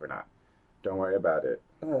comes back or not? Don't worry about it.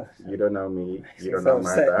 Ugh. You don't know me. Makes You me don't so know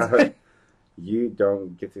my upset. about. You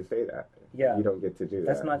don't get to say that. Yeah. You don't get to do that.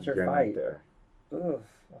 That's not your You're fight. Not there. Ugh.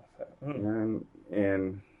 Mm.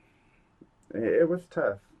 And it was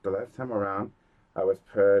tough. The last time around, I was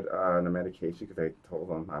put on a medication because I told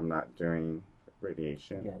them I'm not doing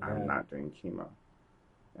radiation. Yeah, I'm yeah. not doing chemo.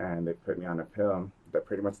 And they put me on a pill that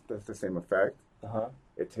pretty much does the same effect. Uh-huh.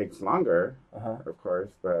 It takes longer, Uh-huh. of course,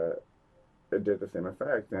 but it did the same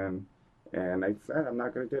effect. And I said, I'm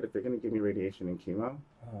not going to do it. If you're going to give me radiation and chemo,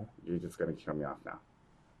 Uh-huh. you're just going to kill me off now.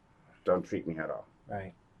 Don't treat me at all.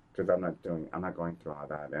 Right. Because I'm not going through all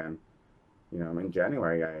that. And, you know, in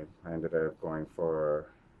January, I ended up going for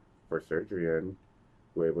surgery, and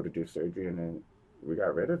we were able to do surgery, and then we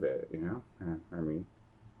got rid of it, you know? And, I mean,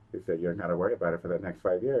 they said, you don't got to worry about it for the next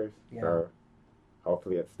 5 years. Yeah. So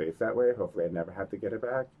hopefully it stays that way. Hopefully I never have to get it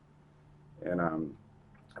back. And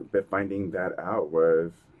but finding that out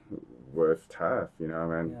was tough, you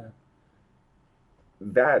know, and Yeah.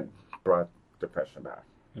 that brought depression back.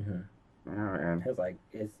 Mm-hmm. You know, and It was like,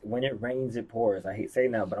 it's when it rains, it pours. I hate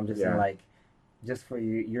saying that, but I'm just saying, Yeah. like, just for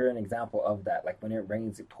you, you're an example of that. Like, when it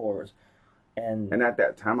rains, it pours. And at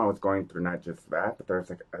that time I was going through not just that, but there's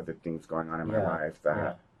like other things going on in my Yeah. life that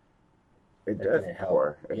yeah, it That does didn't help.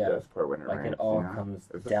 pour. It Yeah. does pour when it like rains. it all you know? comes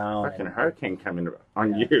It's down. a fucking and- hurricane coming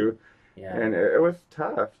on Yeah. you. Yeah. And it was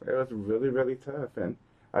tough. It was really, really tough. And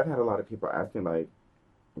I've had a lot of people ask me, like,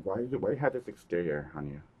 why you have this exterior on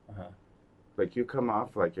you? Uh-huh. Like, you come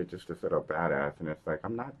off like you're just this little badass. And it's like,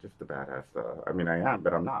 I'm not just a badass, though. I mean, I am,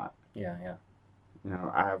 but I'm not. Yeah, yeah. You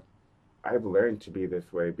know, I've learned to be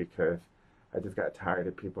this way because I just got tired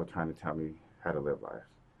of people trying to tell me how to live life.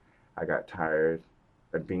 I got tired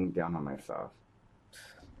of being down on myself.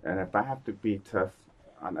 And if I have to be tough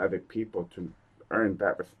on other people to earn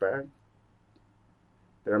that respect,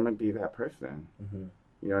 then I'm going to be that person. Mm-hmm.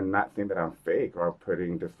 You know, not saying that I'm fake or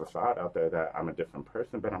putting this facade out there that I'm a different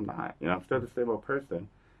person, but I'm not. You know, I'm still the same old person.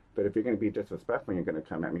 But if you're going to be disrespectful and you're going to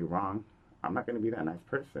come at me wrong, I'm not going to be that nice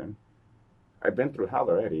person. I've been through hell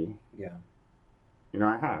already. Yeah. You know,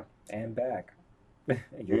 I have. And back.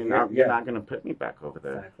 You're not going to put me back over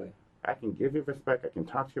there. Exactly. I can give you respect. I can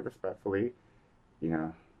talk to you respectfully. You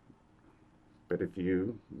know, But if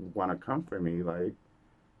you want to come for me, like,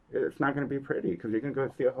 it's not going to be pretty because you're going to go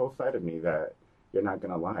see a whole side of me that you're not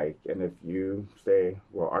going to like. And if you say,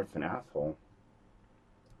 well, Art's an asshole,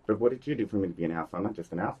 but what did you do for me to be an asshole? I'm not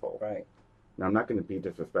just an asshole. Right. Now, I'm not going to be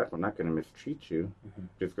disrespectful. I'm not going to mistreat you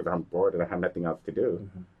just because I'm bored and I have nothing else to do.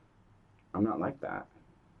 I'm not like that.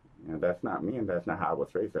 You know, that's not me, and that's not how I was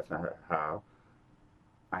raised. That's not how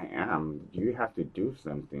I am. You have to do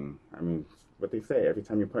something. I mean, what they say, every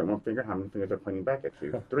time you point one finger, how many fingers are pointing back at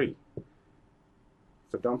you? 3.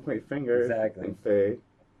 So don't point fingers and say,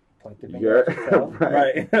 point the finger at yourself.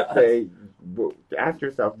 right. Say, well, ask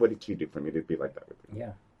yourself, what did you do for me to be like that with me?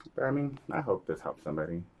 Yeah. But I mean, I hope this helps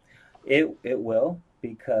somebody. It will,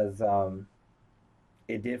 because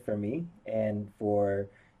it did for me, and for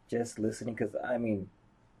just listening, because I mean,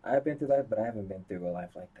 I've been through life, but I haven't been through a life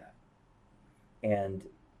like that. And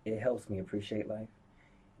it helps me appreciate life.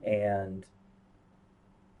 And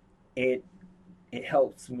it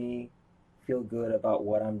helps me feel good about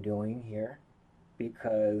what I'm doing here,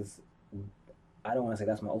 because I don't want to say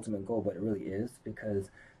that's my ultimate goal, but it really is, because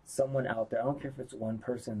someone out there, I don't care if it's one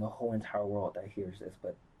person in the whole entire world that hears this,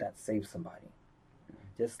 but that saves somebody.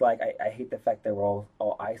 Just like I hate the fact that we're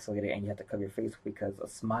all isolated and you have to cover your face because a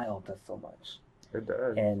smile does so much. It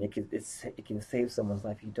does. And it can save someone's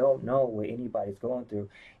life. You don't know what anybody's going through.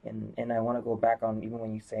 And I want to go back on, even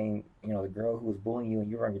when you're saying, you know, the girl who was bullying you when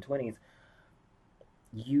you were in your 20s,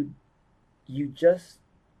 you just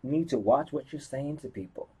need to watch what you're saying to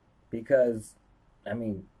people. Because, I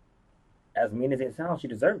mean, as mean as it sounds, she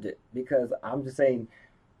deserved it. Because I'm just saying,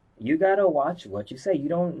 you gotta watch what you say. You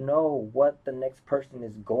don't know what the next person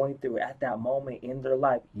is going through at that moment in their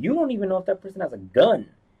life. You don't even know if that person has a gun.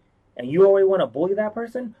 And you already want to bully that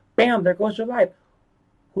person? Bam, there goes your life.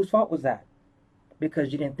 Whose fault was that?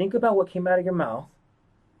 Because you didn't think about what came out of your mouth.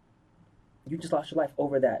 You just lost your life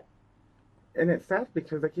over that. And it's sad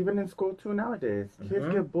because, like, even in school, too, nowadays,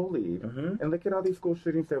 kids get bullied. And look at all these school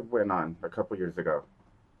shootings that went on a couple years ago.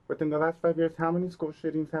 Within the last 5 years, how many school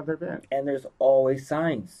shootings have there been? And there's always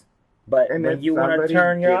signs. But when you want to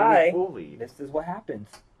turn your eye, bullied. This is what happens.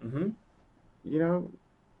 You know,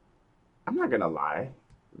 I'm not going to lie.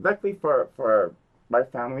 Luckily for my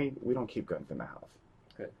family, we don't keep guns in the house.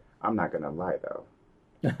 Good. I'm not going to lie, though.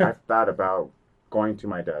 I've thought about going to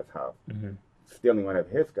my dad's house, stealing one of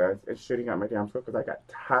his guns, and shooting at my damn school because I got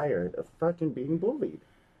tired of fucking being bullied.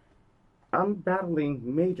 I'm battling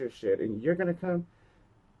major shit, and you're going to come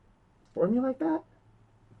for me like that?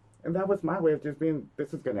 And that was my way of just being,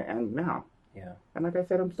 this is going to end now. Yeah. And like I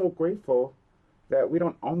said, I'm so grateful that we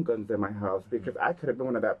don't own guns in my house, because I could have been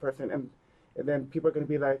one of that person, and then people are going to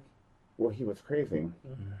be like, well, he was crazy.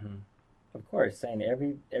 Of course, saying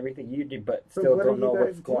everything you did, but still don't know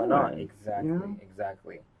what's going on. Exactly, you know?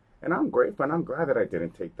 Exactly. And I'm grateful, and I'm glad that I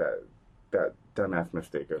didn't take that dumbass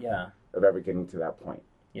mistake of ever getting to that point.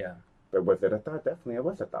 Yeah. But was it a thought? Definitely, it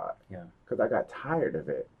was a thought. Yeah. Because I got tired of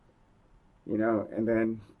it. You know, and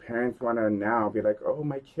then parents want to now be like, oh,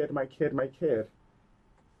 my kid, my kid, my kid.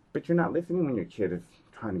 But you're not listening when your kid is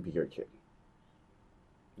trying to be your kid.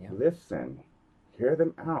 Yeah. Listen. Hear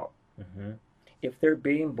them out. If they're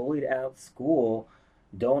being bullied at school,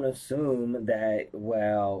 don't assume that,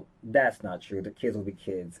 well, that's not true. The kids will be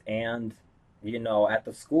kids. And, you know, at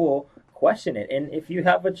the school, question it. And if you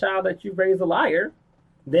have a child that you raised a liar,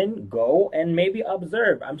 then go and maybe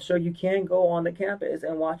observe. I'm sure you can go on the campus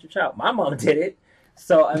and watch your child. My mom did it.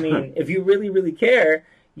 So, I mean, if you really, really care,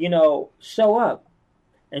 you know, show up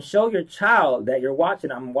and show your child that you're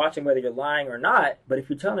watching. I'm watching whether you're lying or not. But if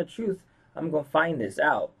you're telling the truth, I'm going to find this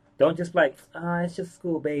out. Don't just like, it's just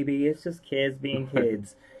school, baby. It's just kids being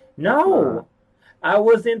kids. No. I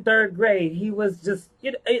was in 3rd grade. He was just,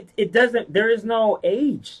 it doesn't, there is no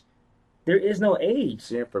age. There is no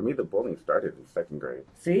age. Yeah, for me, the bullying started in 2nd grade.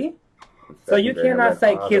 See? So you cannot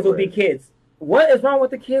say kids will be kids. What is wrong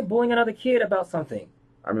with the kid bullying another kid about something?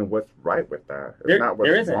 I mean, what's right with that? It's not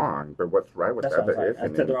what's wrong, but what's right with that? There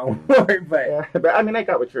isn't. I said the wrong word, but... Yeah, but I mean, I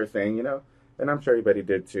got what you're saying, you know? And I'm sure everybody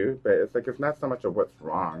did too, but it's like, it's not so much of what's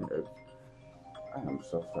wrong. I'm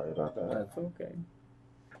so sorry about that. That's okay.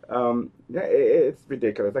 Yeah, it's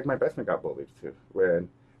ridiculous. Like, my best friend got bullied too. When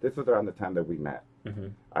this was around the time that we met.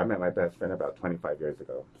 I met my best friend about 25 years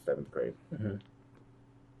ago, 7th grade.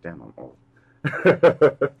 Damn, I'm old.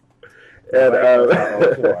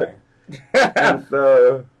 And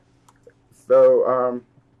so,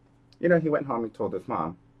 you know, he went home and told his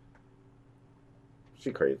mom.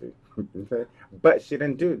 She crazy. Okay? But she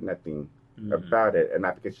didn't do nothing about it, and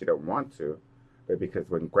not because she didn't want to, but because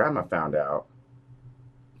when Grandma found out,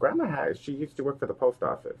 she used to work for the post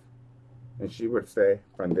office. And she would say,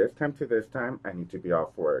 from this time to this time, I need to be off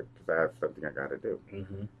work because I have something I got to do.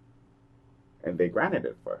 Mm-hmm. And they granted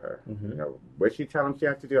it for her. Mm-hmm. You know, what she tell them she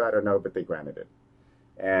had to do, I don't know, but they granted it.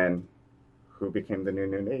 And who became the new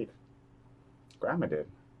maid? Grandma did.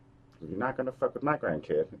 You're not going to fuck with my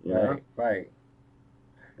grandkid, you know? Right.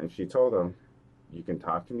 And she told them, you can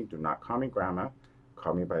talk to me. Do not call me grandma.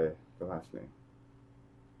 Call me by the last name.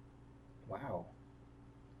 Wow.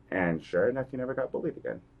 And sure enough, he never got bullied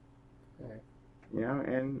again. Right. You know,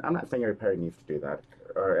 and I'm not saying every parent needs to do that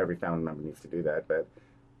or every family member needs to do that, but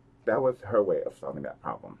that was her way of solving that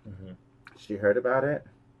problem. Mm-hmm. She heard about it.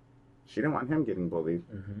 She didn't want him getting bullied.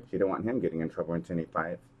 Mm-hmm. She didn't want him getting in trouble into any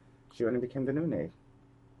fights. She went and became the new maid.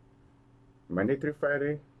 Monday through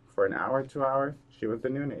Friday, for an hour, 2 hours, she was the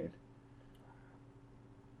new maid.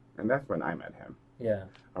 And that's when I met him. Yeah.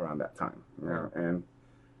 Around that time, you know, and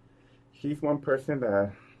he's one person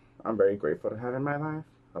that I'm very grateful to have in my life,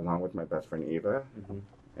 along with my best friend Eva. Mm-hmm.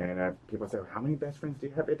 And people say, how many best friends do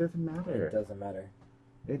you have? It doesn't matter. It doesn't matter.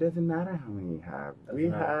 It doesn't matter how many you have.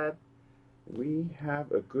 We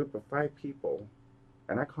have a group of 5 people,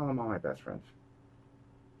 and I call them all my best friends.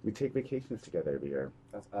 We take vacations together every year.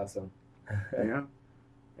 That's awesome. You know?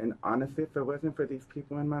 And honestly, if it wasn't for these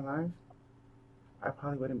people in my life, I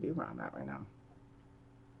probably wouldn't be where I'm at right now.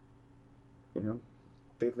 You know?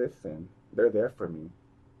 They listen. They're there for me,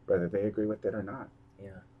 whether they agree with it or not.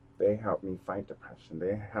 Yeah. They help me fight depression.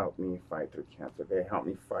 They help me fight through cancer. They help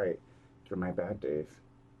me fight through my bad days.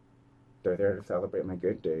 They're there to celebrate my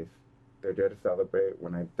good days. They're there to celebrate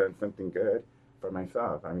when I've done something good for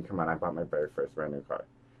myself. I mean, come on, I bought my very first brand new car.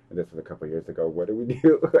 And this was a couple years ago. What did we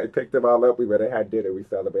do? I picked them all up. We went and had dinner. We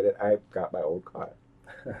celebrated. I got my old car.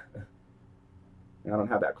 And I don't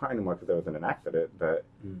have that car anymore because it was in an accident. But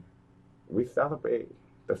we celebrate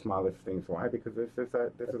the smallest things. Why? Because this is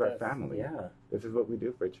our family. Yeah. This is what we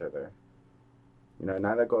do for each other. You know, and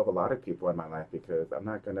I let go of a lot of people in my life because I'm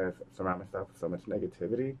not going to surround myself with so much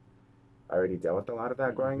negativity. I already dealt with a lot of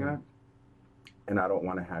that growing up. And I don't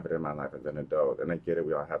want to have it in my life as an adult. And I get it.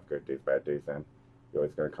 We all have good days, bad days, and you're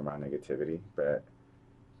always going to come around negativity. But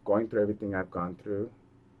going through everything I've gone through,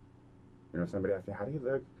 you know, somebody asked me, how do you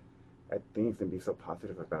look at things and be so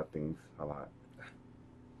positive about things a lot?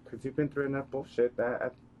 Because you've been through enough bullshit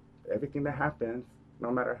that everything that happens, no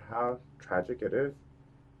matter how tragic it is,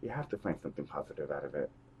 you have to find something positive out of it.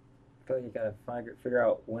 I feel like you gotta figure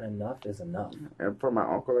out when enough is enough. And for my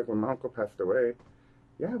uncle, like when my uncle passed away,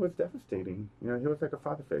 yeah, it was devastating. You know, he was like a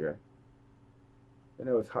father figure. And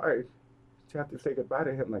it was hard to have to say goodbye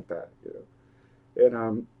to him like that, you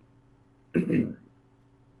know. And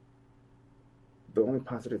the only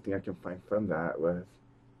positive thing I can find from that was,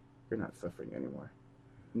 you're not suffering anymore.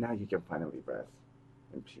 Now you can finally rest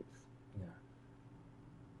in peace. Yeah.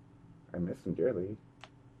 I miss him dearly.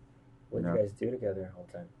 What did you guys do together the whole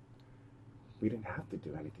time? We didn't have to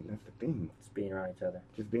do anything. That's the thing. Just being around each other.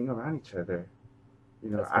 Just being around each other. You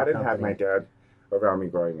know, That's I didn't have company. my dad around me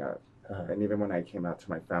growing up. Uh-huh. And even when I came out to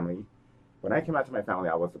my family,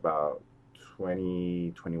 I was about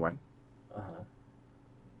 20, 21. Uh-huh.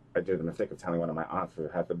 I did the mistake of telling one of my aunts who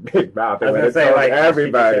has a big mouth. I was And gonna say, told like,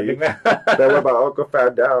 everybody. Then when my uncle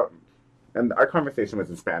found out, and our conversation was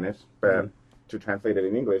in Spanish, but to translate it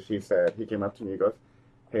in English, he came up to me, he goes,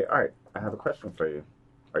 hey, Art, I have a question for you.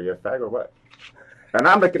 Are you a fag or what? And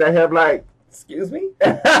I'm looking at him like, excuse me?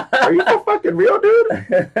 are you so fucking real, dude?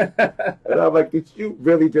 And I'm like, did you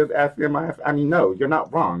really just ask me my... I mean, no, you're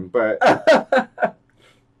not wrong, but...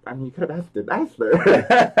 I mean, you could have asked it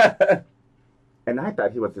nicer. And I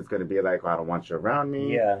thought he was just going to be like, well, I don't want you around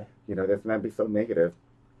me. Yeah. You know, this might be so negative.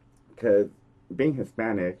 Because being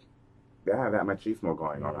Hispanic, they have that machismo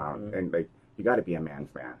going around. And, like, you got to be a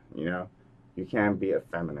man's man, you know? You can't be a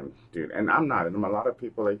feminine dude. And I'm not. And a lot of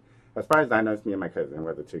people, like, as far as I know, it's me and my cousin.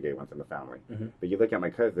 We're the 2 gay ones in the family. But you look at my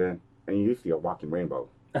cousin, and you see a walking rainbow.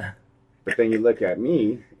 But then you look at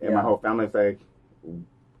me, and my whole family's like,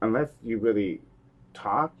 unless you really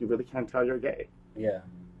talk, you really can't tell you're gay. Yeah.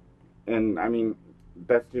 And, I mean,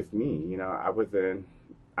 that's just me. You know,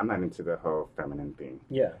 I'm not into the whole feminine thing.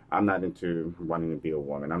 Yeah. I'm not into wanting to be a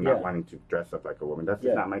woman. I'm not wanting to dress up like a woman. That's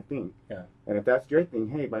just not my thing. Yeah. And if that's your thing,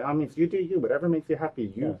 hey, by all means, you do you. Whatever makes you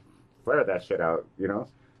happy, you flare that shit out, you know?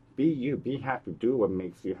 Be you. Be happy. Do what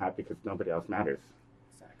makes you happy because nobody else matters.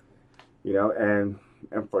 Exactly. You know, and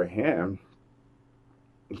for him,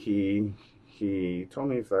 he told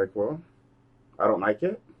me, he's like, well, I don't like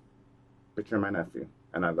it, but you're my nephew,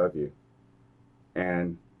 and I love you.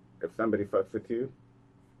 And if somebody fucks with you,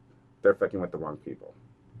 they're fucking with the wrong people.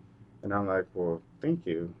 And I'm like, well, thank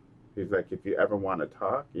you. He's like, if you ever want to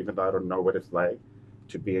talk, even though I don't know what it's like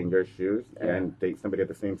to be in your shoes and date somebody of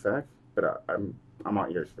the same sex, but I'm all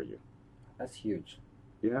ears for you. That's huge.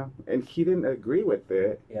 You know, and he didn't agree with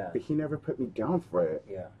it, Yeah. but he never put me down for it.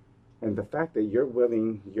 Yeah. And the fact that you're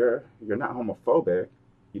willing, you're not homophobic,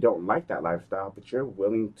 you don't like that lifestyle, but you're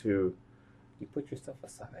willing to You put yourself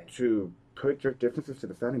aside. to put your differences to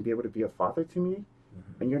the side and be able to be a father to me,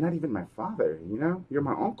 and you're not even my father, you know? You're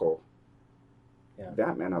my uncle. Yeah.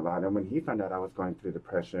 That meant a lot. And when he found out I was going through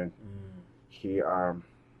depression, I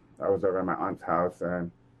was over at my aunt's house,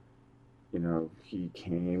 and you know, he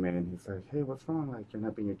came and he's like, "Hey, what's wrong? Like, you're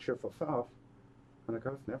not being your cheerful self." I'm like,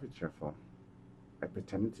 "I was never cheerful. I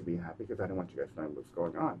pretended to be happy because I didn't want you guys knowing what's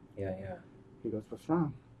going on." Yeah, yeah. He goes, "What's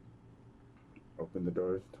wrong?" Opened the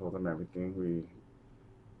doors, told him everything. We,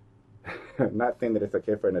 not saying that it's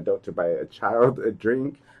okay for an adult to buy a child a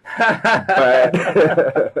drink, but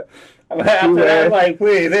After that, like,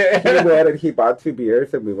 please. he went and he bought 2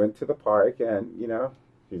 beers and we went to the park, and you know,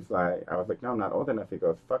 he's like, I was like, "No, I'm not old enough." He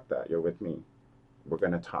goes, "Fuck that, you're with me. We're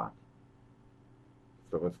gonna talk.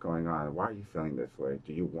 So what's going on? Why are you feeling this way?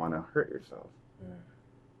 Do you want to hurt yourself?"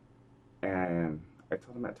 And I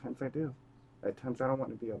told him, at times I do. At times I don't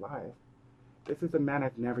want to be alive. This is a man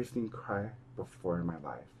I've never seen cry before in my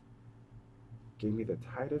life. Gave me the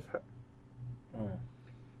tightest hug.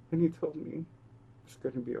 And he told me, "It's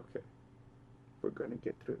going to be okay. We're going to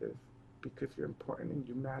get through this because you're important and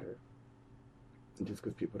you matter. And just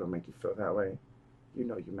because people don't make you feel that way, you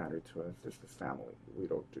know you matter to us. This is family. We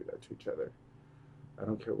don't do that to each other. I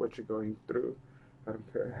don't care what you're going through. I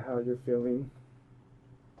don't care how you're feeling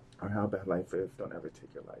or how bad life is. Don't ever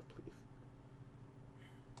take your life, please."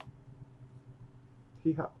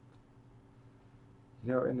 He helped.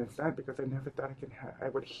 You know, and it's sad because I never thought I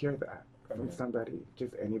would hear that from somebody,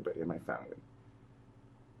 just anybody in my family,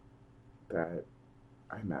 that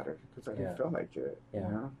I mattered, because I didn't feel like it. Yeah. You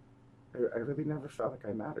know, I really never felt like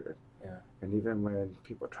I mattered. Yeah. And even when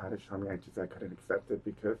people try to show me, I couldn't accept it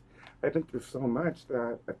because I've been through so much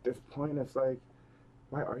that at this point it's like,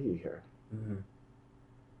 why are you here?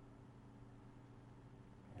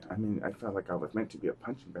 I mean, I felt like I was meant to be a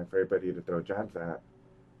punching bag for everybody to throw jabs at.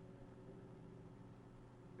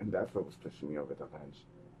 And that's what was pushing me over the ledge.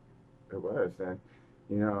 It was. And,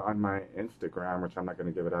 you know, on my Instagram, which I'm not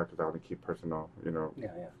going to give it out because I want to keep personal, you know,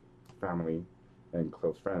 family and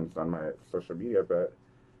close friends on my social media. But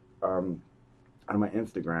on my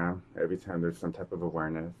Instagram, every time there's some type of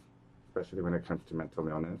awareness, especially when it comes to mental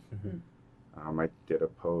illness, I did a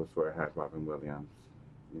post where I had Robin Williams,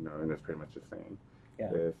 you know, and it's pretty much just saying,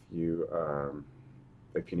 if you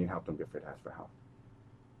need help, don't be afraid to ask for help.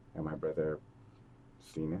 And my brother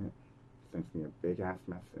seen it, sends me a big ass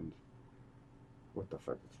message. What the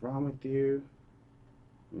fuck is wrong with you?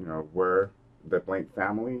 You know, we're the blank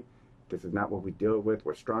family. This is not what we deal with.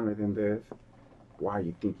 We're stronger than this. Why are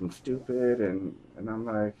you thinking stupid? And I'm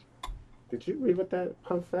like, did you read what that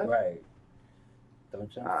post said? Right. Don't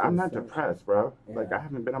jump. I'm not depressed, bro. Yeah. Like, I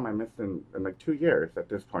haven't been on my meds in like 2 years at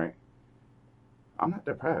this point. I'm not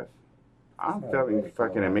depressed. I'm feeling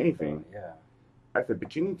fucking amazing. Yeah. I said,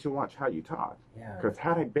 but you need to watch how you talk. Yeah. Because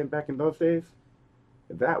had I been back in those days,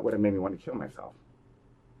 that would have made me want to kill myself.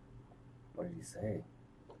 What did he say?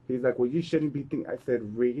 He's like, well, you shouldn't be thinking. I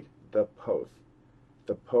said, read the post.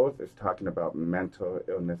 The post is talking about mental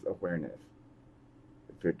illness awareness.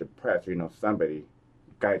 If you're depressed, or you know somebody,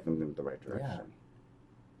 guide them in the right direction. Yeah.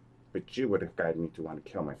 But you would have guided me to want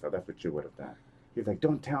to kill myself. That's what you would have done. He's like,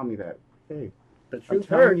 don't tell me that. Hey, I'm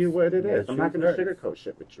telling you what it is. I'm not going to sugarcoat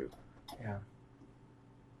shit with you. Yeah.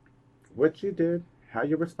 What you did, how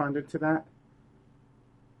you responded to that,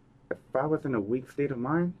 if I was in a weak state of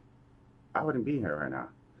mind, I wouldn't be here right now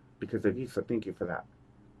because of you, so thank you for that.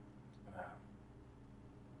 Wow.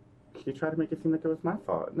 You try to make it seem like it was my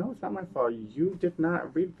fault. No, it's not my fault. You did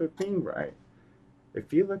not read the thing right.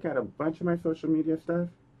 If you look at a bunch of my social media stuff,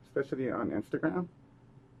 especially on Instagram,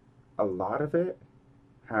 a lot of it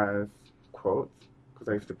has quotes, because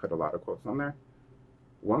I used to put a lot of quotes on there.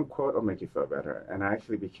 One quote will make you feel better. And I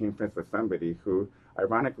actually became friends with somebody who,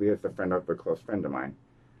 ironically, is a friend of a close friend of mine.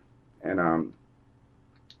 And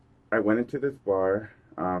I went into this bar.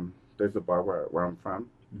 There's a bar where I'm from,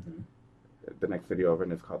 the next city over,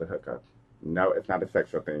 and it's called The Hookup. No, it's not a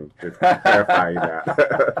sexual thing. Just clarifying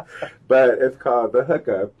that. But it's called The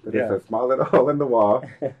Hookup. It's a small little hole in the wall.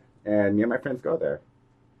 And me and my friends go there.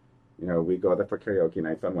 You know, we go there for karaoke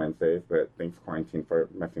nights on Wednesdays, but thanks quarantine for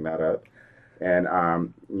messing that up. And,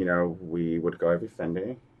 you know, we would go every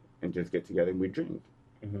Sunday and just get together and we drink.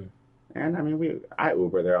 And, I mean, I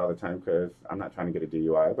Uber there all the time because I'm not trying to get a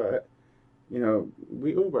DUI, but, you know,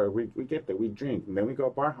 we Uber, we get there, we drink, and then we go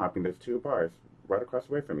bar hopping. There's 2 bars right across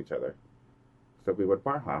the way from each other. So we would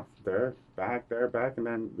bar hop. They're back, and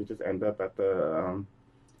then we just end up at the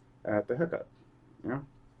hookup, you know.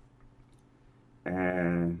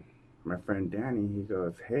 And my friend Danny, he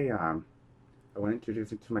goes, "Hey, I want to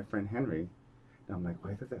introduce you to my friend Henry." And I'm like,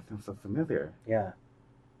 "Why does that sound so familiar?" Yeah.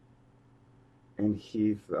 And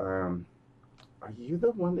he's, "Are you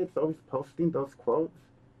the one that's always posting those quotes?"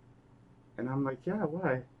 And I'm like, "Yeah,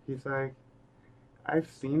 why?" He's like, "I've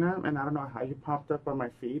seen them, and I don't know how you popped up on my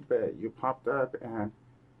feed, but you popped up, and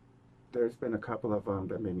there's been a couple of them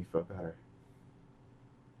that made me feel better."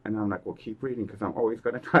 And I'm like, "Well, keep reading, because I'm always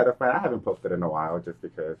going to try to find." I haven't posted in a while just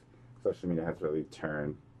because social media has really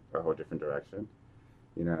turned a whole different direction,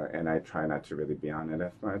 you know, and I try not to really be on it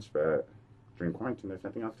as much, but during quarantine, there's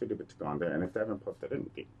nothing else to do but to go on there, and I still haven't posted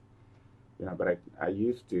anything, you know, but I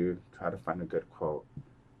used to try to find a good quote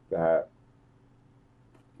that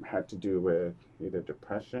had to do with either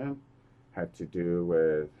depression, had to do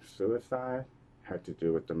with suicide, had to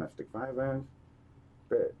do with domestic violence,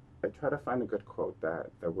 but I try to find a good quote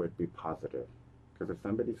that would be positive. Because if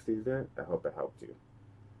somebody sees it, I hope it helped you.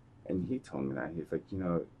 And he told me that. He's like, you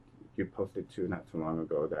know, you posted two not too long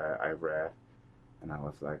ago that I read, and I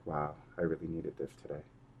was like, wow, I really needed this today.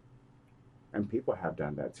 And people have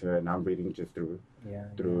done that too, and I'm reading just through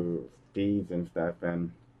feeds and stuff,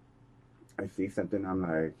 and I see something, I'm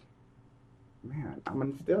like, man, I'm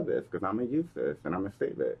gonna steal this because I'm gonna use this and I'm gonna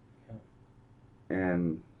save it. Yeah.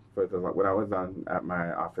 And when I was on at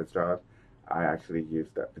my office job, I actually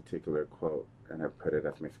used that particular quote and I put it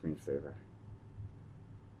as my screensaver.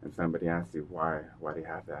 And somebody asked you why do you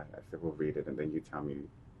have that? I said, well, read it and then you tell me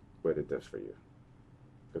what it does for you.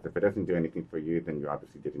 Because if it doesn't do anything for you, then you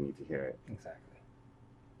obviously didn't need to hear it. Exactly.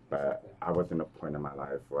 But I was in a point in my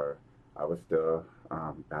life where I was still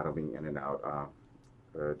battling in and out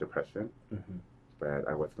depression, but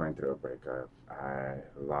I was going through a breakup. I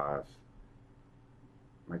lost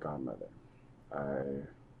my godmother. I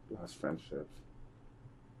lost friendships,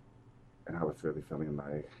 and I was really feeling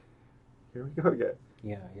like, here we go again.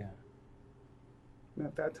 Yeah, yeah. And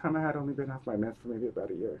at that time, I had only been off my meds for maybe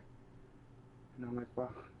about a year, and I'm like,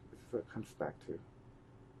 well, this is what it comes back to.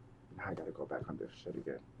 Now I gotta go back on this shit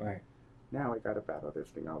again. Right. Now I gotta battle this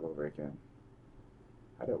thing all over again.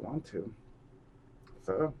 I didn't want to.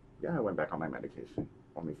 So, yeah, I went back on my medication,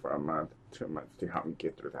 only for a month, 2 months, to help me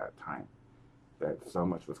get through that time. That so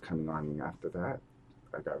much was coming on me after that,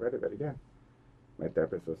 I got rid of it again. My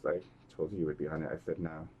therapist was like, told you would be on it. I said,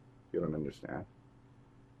 no, you don't understand.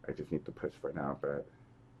 I just need to push for now, but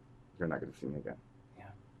you're not going to see me again. Yeah.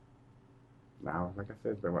 Now, like I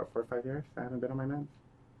said, it's been, 4 or 5 years I haven't been on my meds?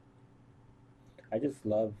 I just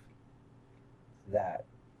love that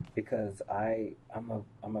because I'm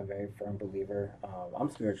a very firm believer. I'm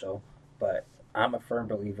spiritual, but I'm a firm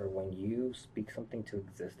believer when you speak something to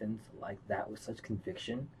existence like that with such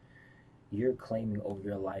conviction, you're claiming over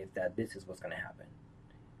your life that this is what's going to happen.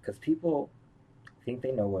 Because people think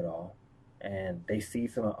they know it all, and they see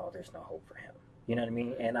someone, oh, there's no hope for him. You know what I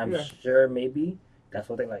mean? And I'm sure maybe that's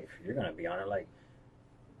what they like. If you're going to be on it, like,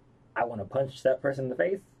 I want to punch that person in the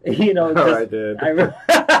face. You know, I did.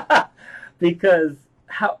 Because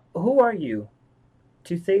who are you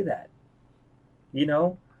to say that, you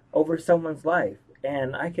know, over someone's life?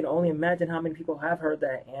 And I can only imagine how many people have heard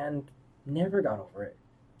that and never got over it.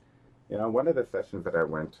 You know, one of the sessions that I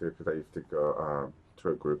went to, because I used to go to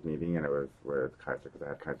a group meeting, and it was with Kaiser, because I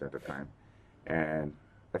had Kaiser at the time. And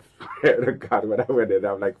I swear to God, when I went in,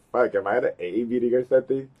 I'm like, fuck, am I at an AA meeting or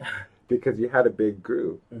something? Because you had a big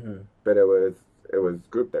group, but it was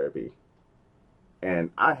group therapy.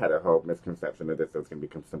 And I had a whole misconception that this was going to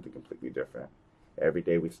become something completely different. Every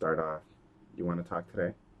day we start off, you want to talk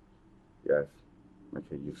today? Yes.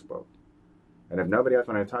 Okay, you spoke. And if nobody else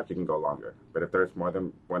wanted to talk, you can go longer. But if there's more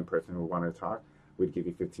than one person who wanted to talk, we'd give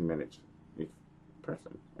you 15 minutes each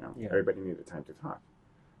person. You know, everybody needed time to talk.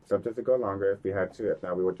 Some days would go longer if we had to. If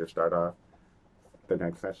not, we would just start off the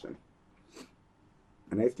next session.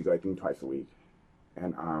 And I used to go, I think, twice a week.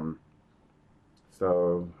 And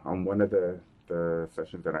so on one of the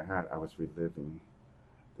sessions that I had, I was reliving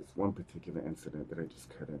this one particular incident that I just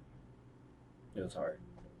couldn't. It was hard.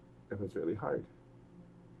 It was really hard.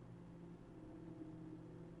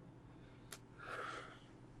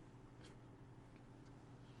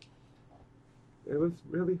 It was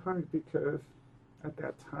really hard because at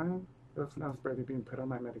that time, it was when I was barely being put on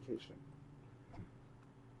my medication.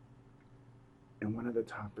 And one of the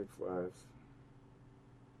topics was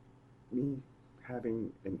me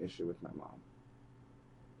having an issue with my mom.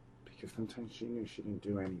 Because sometimes she knew she didn't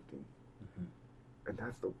do anything. And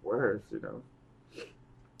that's the worst, you know.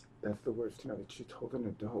 That's the worst, you know, that she told an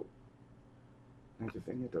adult. Not just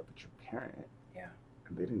any adult, but your parent. Yeah.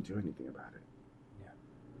 And they didn't do anything about it.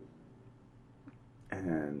 Yeah.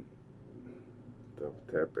 And the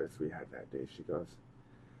therapist we had that day, she goes,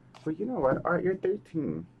 well, you know what, Art, you're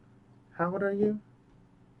 13. How old are you?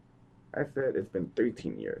 I said, it's been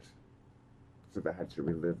 13 years since I had to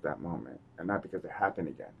relive that moment. And not because it happened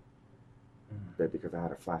again, but because I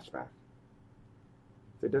had a flashback.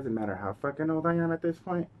 So it doesn't matter how fucking old I am at this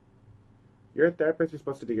point. You're a therapist, you're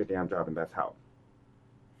supposed to do your damn job, and that's how.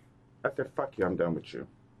 I said, fuck you, I'm done with you.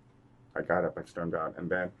 I got up, I stormed out, and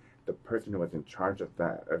then the person who was in charge of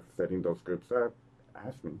that, of setting those groups up,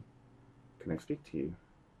 asked me, can I speak to you?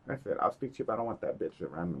 I said, I'll speak to you, but I don't want that bitch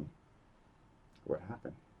around me. What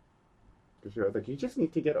happened? Because she was like, you just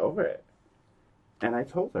need to get over it. And I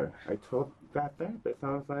told her, I told that therapist,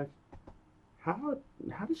 I was like, how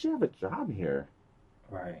does she have a job here?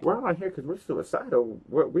 Right. We're all here because we're suicidal.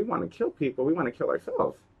 We want to kill people. We want to kill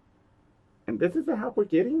ourselves. And this is the help we're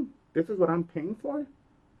getting? This is what I'm paying for?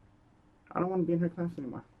 I don't want to be in her class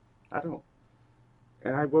anymore. I don't.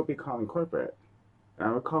 And I will be calling corporate. And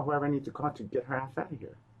I will call whoever I need to call to get her ass out of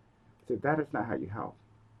here. So that is not how you help.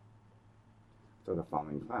 So the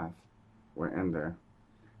following class, we're in there.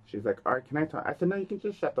 She's like, Art, can I talk? I said, no, you can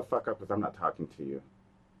just shut the fuck up because I'm not talking to you.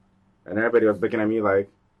 And everybody was looking at me like,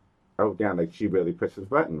 oh, damn, like she really pushes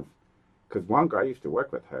buttons. Because one girl used to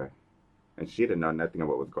work with her, and she didn't know nothing of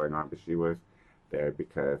what was going on, but she was there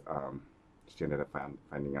because she ended up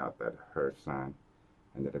finding out that her son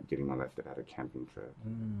ended up getting molested at a camping trip.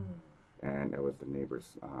 And it was the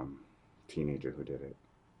neighbor's teenager who did it.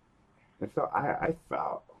 And so I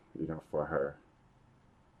felt, for her.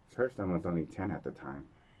 Her son was only 10 at the time.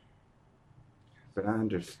 But I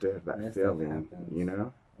understood that feeling,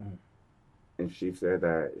 And she said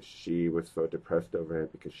that she was so depressed over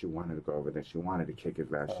it because she wanted to go over there. She wanted to kick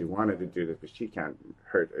his ass. She wanted to do this, but she can't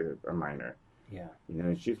hurt a minor. Yeah.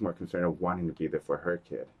 And she's more concerned of wanting to be there for her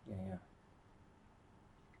kid. Yeah.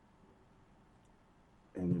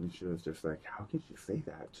 And even she was just like, how can you say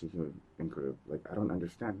that to you in group? Like, I don't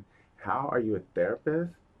understand. How are you a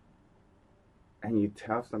therapist? And you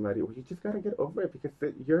tell somebody, well, you just got to get over it because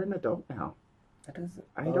you're an adult now.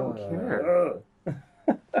 I don't care.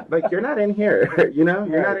 Like, you're not in here, You're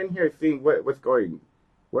not in here seeing what's going.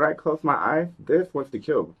 When I close my eyes, this wants to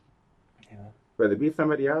kill. Yeah. Whether it be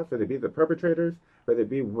somebody else, whether it be the perpetrators, whether it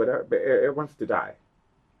be whatever, but it wants to die.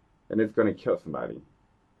 And it's going to kill somebody.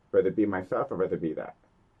 Whether it be myself or whether it be that.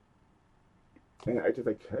 And I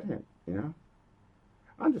couldn't,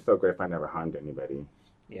 I'm just so grateful I never harmed anybody.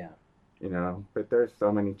 Yeah. But there's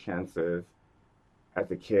so many chances as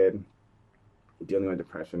a kid dealing with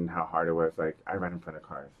depression, how hard it was. Like, I ran in front of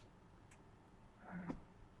cars.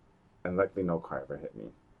 And luckily no car ever hit me.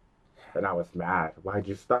 And I was mad. Why'd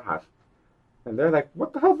you stop? And they're like,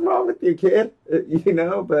 what the hell's wrong with you, kid?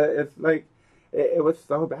 But it's like, it was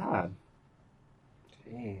so bad.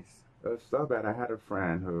 Jeez. It was so bad. I had a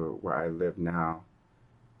friend where I live now,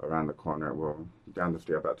 around the corner, well, down the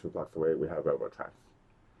street, about 2 blocks away, we have railroad tracks.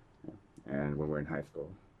 And when we were in high school,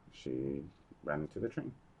 she ran into the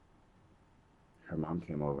train. Her mom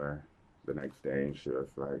came over the next day, and she was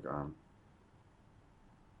like,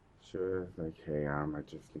 hey, I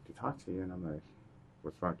just need to talk to you. And I'm like,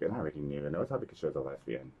 what's wrong? And I already knew. And it was all because she was a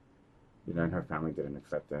lesbian. And her family didn't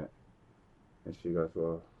accept it. And she goes,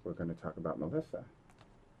 well, we're going to talk about Melissa.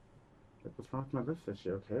 Like, what's wrong with Melissa? Is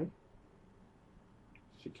she okay?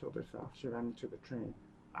 She killed herself. She ran into the train.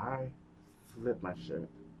 I flipped my shit.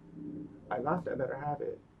 I lost that letter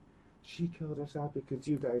habit. She killed herself because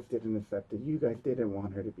you guys didn't accept it. You guys didn't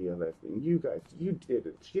want her to be a lesbian. You did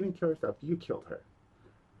it. She didn't kill herself. You killed her.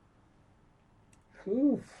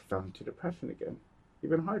 Oof. Fell into depression again.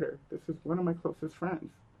 Even harder. This is one of my closest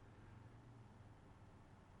friends.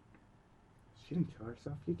 She didn't kill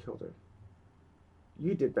herself. You killed her.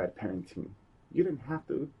 You did bad parenting. You didn't have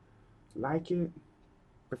to like it,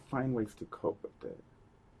 but find ways to cope with it.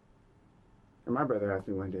 And my brother asked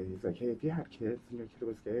me one day, he's like, hey, if you had kids and your kid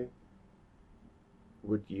was gay,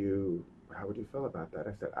 how would you feel about that?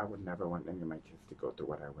 I said, I would never want any of my kids to go through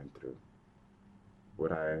what I went through.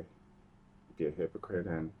 Would I be a hypocrite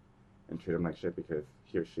and treat them like shit because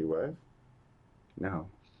he or she was? No,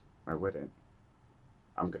 I wouldn't.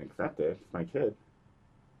 I'm going to accept it. It's my kid.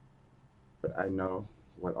 But I know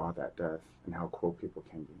what all that does and how cruel people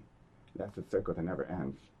can be. That's a circle that never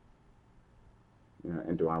ends.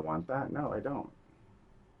 And do I want that? No, I don't.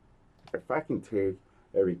 If I can take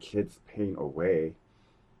every kid's pain away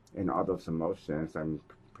and all those emotions, I'm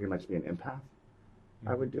pretty much being an empath,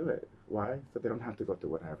 I would do it. Why? So they don't have to go through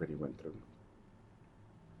what I already went through.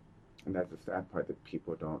 And that's the sad part, that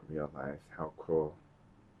people don't realize how cruel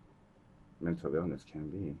mental illness can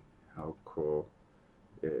be, how cool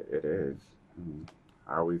it is. Mm.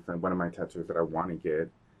 I always, one of my tattoos that I want to get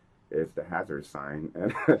is the hazard sign.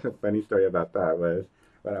 And the funny story about that was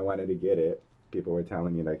when I wanted to get it, people were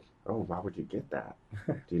telling me like, "Oh, why would you get that?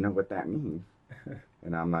 Do you know what that means?"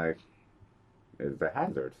 And I'm like, "It's the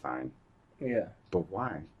hazard sign." Yeah. But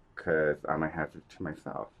why? Because I'm a hazard to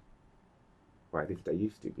myself. Or at least I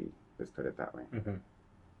used to be. Let's put it that way. Mm-hmm.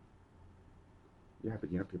 Yeah, but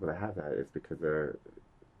people that have that, it's because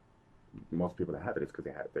most people that have it is because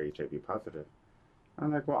they're HIV positive.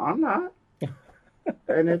 I'm like, well, I'm not.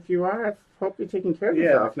 And if you are, I hope you're taking care of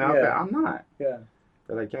yourself now, but I'm not. Yeah.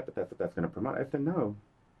 They're like, yeah, but that's what that's going to promote. I said, no.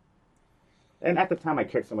 And at the time, I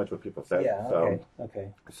cared so much what people said. Yeah, so, okay.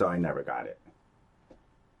 So I never got it.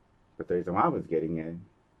 But the reason why I was getting it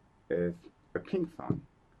is a Pink song.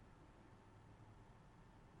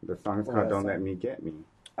 The song is called Don't Let Me Get Me.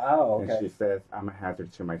 Oh, okay. And she says, I'm a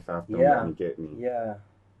hazard to myself. Don't let me get me. Yeah.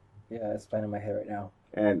 Yeah, it's playing in my head right now.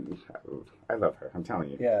 And I love her. I'm telling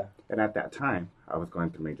you. Yeah. And at that time, I was going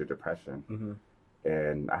through major depression. Mm-hmm.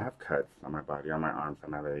 And I have cuts on my body, on my arms,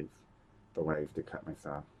 on my legs. But when I used to cut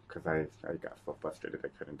myself, because I got so frustrated I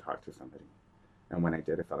couldn't talk to somebody. And when I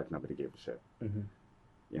did, it felt like nobody gave a shit. Mm-hmm.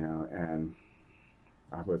 And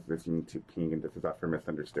I was listening to Pink, and this is off her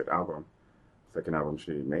Misunderstood album, second album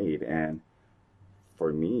she made. And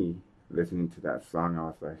for me, listening to that song, I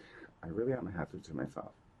was like, I really am a hazard to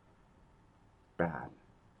myself. Bad.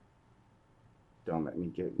 Don't let me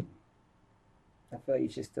get me. I feel like you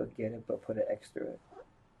should still get it, but put an X through it,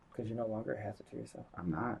 because you're no longer a hazard to yourself. I'm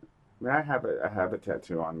not. I mean, I have a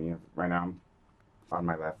tattoo on me right now. On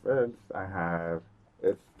my left ribs,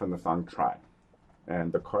 it's from the song Try.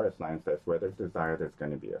 And the chorus line says, where there's desire, there's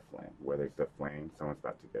going to be a flame. Where there's a flame, someone's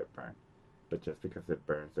about to get burned. But just because it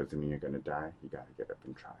burns doesn't mean you're going to die. You got to get up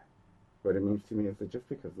and try. What it means to me is that just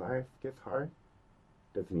because life gets hard,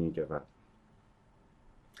 doesn't mean you give up.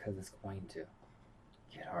 Because it's going to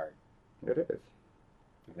get hard. It is.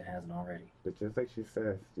 If it hasn't already. But just like she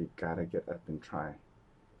says, you got to get up and try.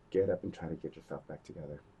 Get up and try to get yourself back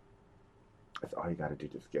together. That's all you got to do,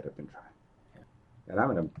 just get up and try. Yeah. And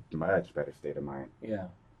I'm in a much better state of mind. Yeah.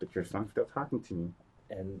 But your song's still talking to me.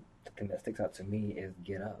 And the thing that sticks out to me is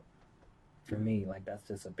get up. For me, like, that's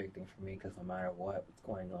just a big thing for me, because no matter what's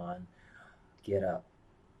going on, get up.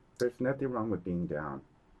 There's nothing wrong with being down.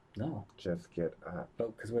 No. Just get up.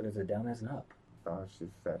 But because where there's a down, there's an up. She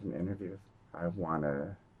said in interviews,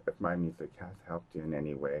 if my music has helped you in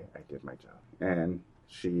any way, I did my job. And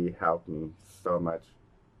she helped me so much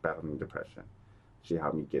battling depression. She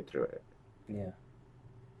helped me get through it. Yeah.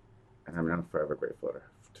 And I'm forever grateful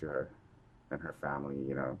to her and her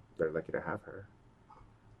family. They're lucky to have her.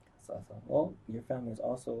 That's awesome. Well, your family is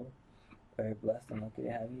also very blessed and lucky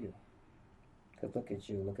to have you. Because look at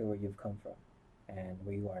you. Look at where you've come from and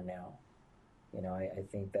where you are now. I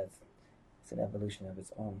think it's an evolution of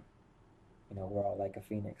its own. We're all like a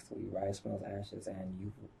phoenix. We rise from those ashes,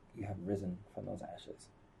 and you have risen from those ashes.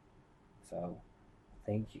 So,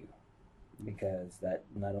 thank you, because that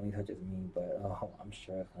not only touches me, but I'm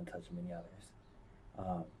sure it's going to touch many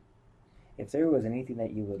others. If there was anything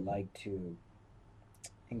that you would like to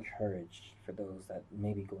encourage for those that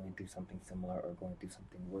may be going through something similar or going through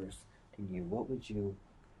something worse than you, what would you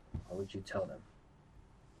tell them?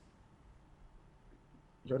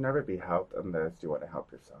 You'll never be helped unless you want to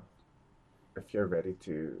help yourself. If you're ready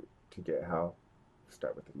to get help,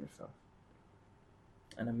 start within yourself.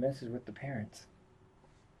 And a message with the parents.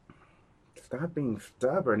 Stop being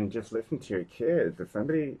stubborn and just listen to your kids. If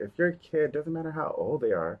your kid, doesn't matter how old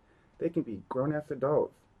they are, they can be grown-ass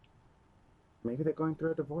adults. Maybe they're going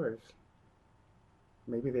through a divorce.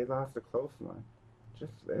 Maybe they lost a close one.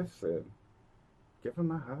 Just listen. Give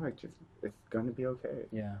them a hug. It's going to be okay.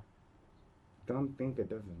 Yeah. Don't think it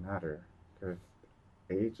doesn't matter, because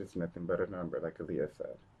age is nothing but a number, like Aaliyah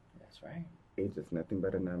said. That's right. Age is nothing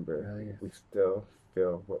but a number. It really is. We still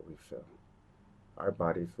feel what we feel. Our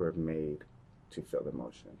bodies were made to feel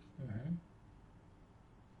emotions. Mm-hmm.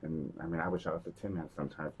 And I wish I was a Tin Man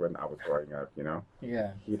sometimes when I was growing up,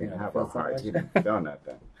 Yeah. He didn't have a heart. He didn't feel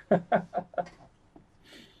nothing. But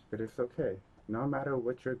it's okay. No matter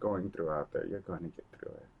what you're going through out there, you're going to get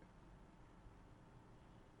through it.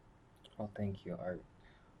 Well, thank you, Art.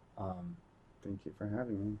 Thank you for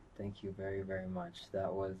having me. Thank you very, very much.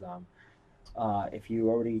 That was, if you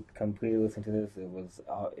already completely listened to this,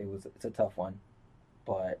 it's a tough one,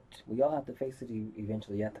 but we all have to face it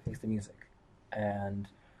eventually. You have to face the music. And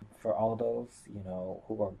for all those,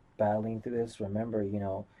 who are battling through this, remember,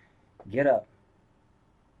 get up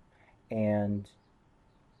and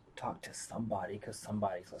talk to somebody, because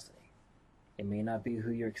somebody's listening. It may not be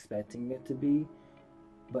who you're expecting it to be,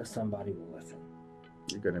 but somebody will listen.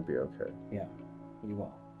 You're gonna be okay. Yeah, you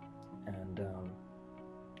will. And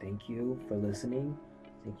thank you for listening.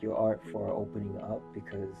 Thank you, Art, for opening up,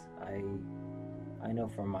 because I know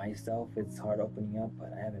for myself it's hard opening up,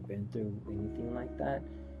 but I haven't been through anything like that.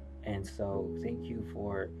 And so thank you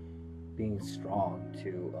for being strong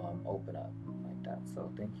to open up like that.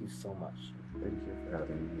 So thank you so much. Thank you for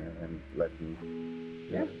having me here and letting me.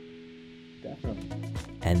 Yeah, definitely.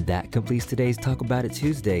 And that completes today's Talk About It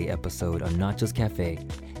Tuesday episode on Nachos Cafe.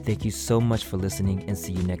 Thank you so much for listening, and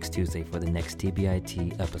see you next Tuesday for the next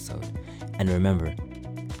TBIT episode. And remember,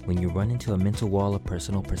 when you run into a mental wall of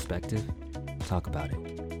personal perspective, talk about it.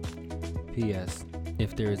 P.S.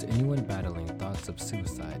 If there is anyone battling thoughts of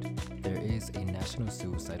suicide, there is a National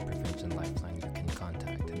Suicide Prevention Lifeline you can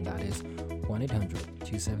contact, and that is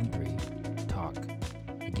 1-800-273-TALK.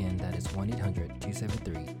 Again, that is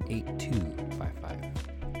 1-800-273-8255.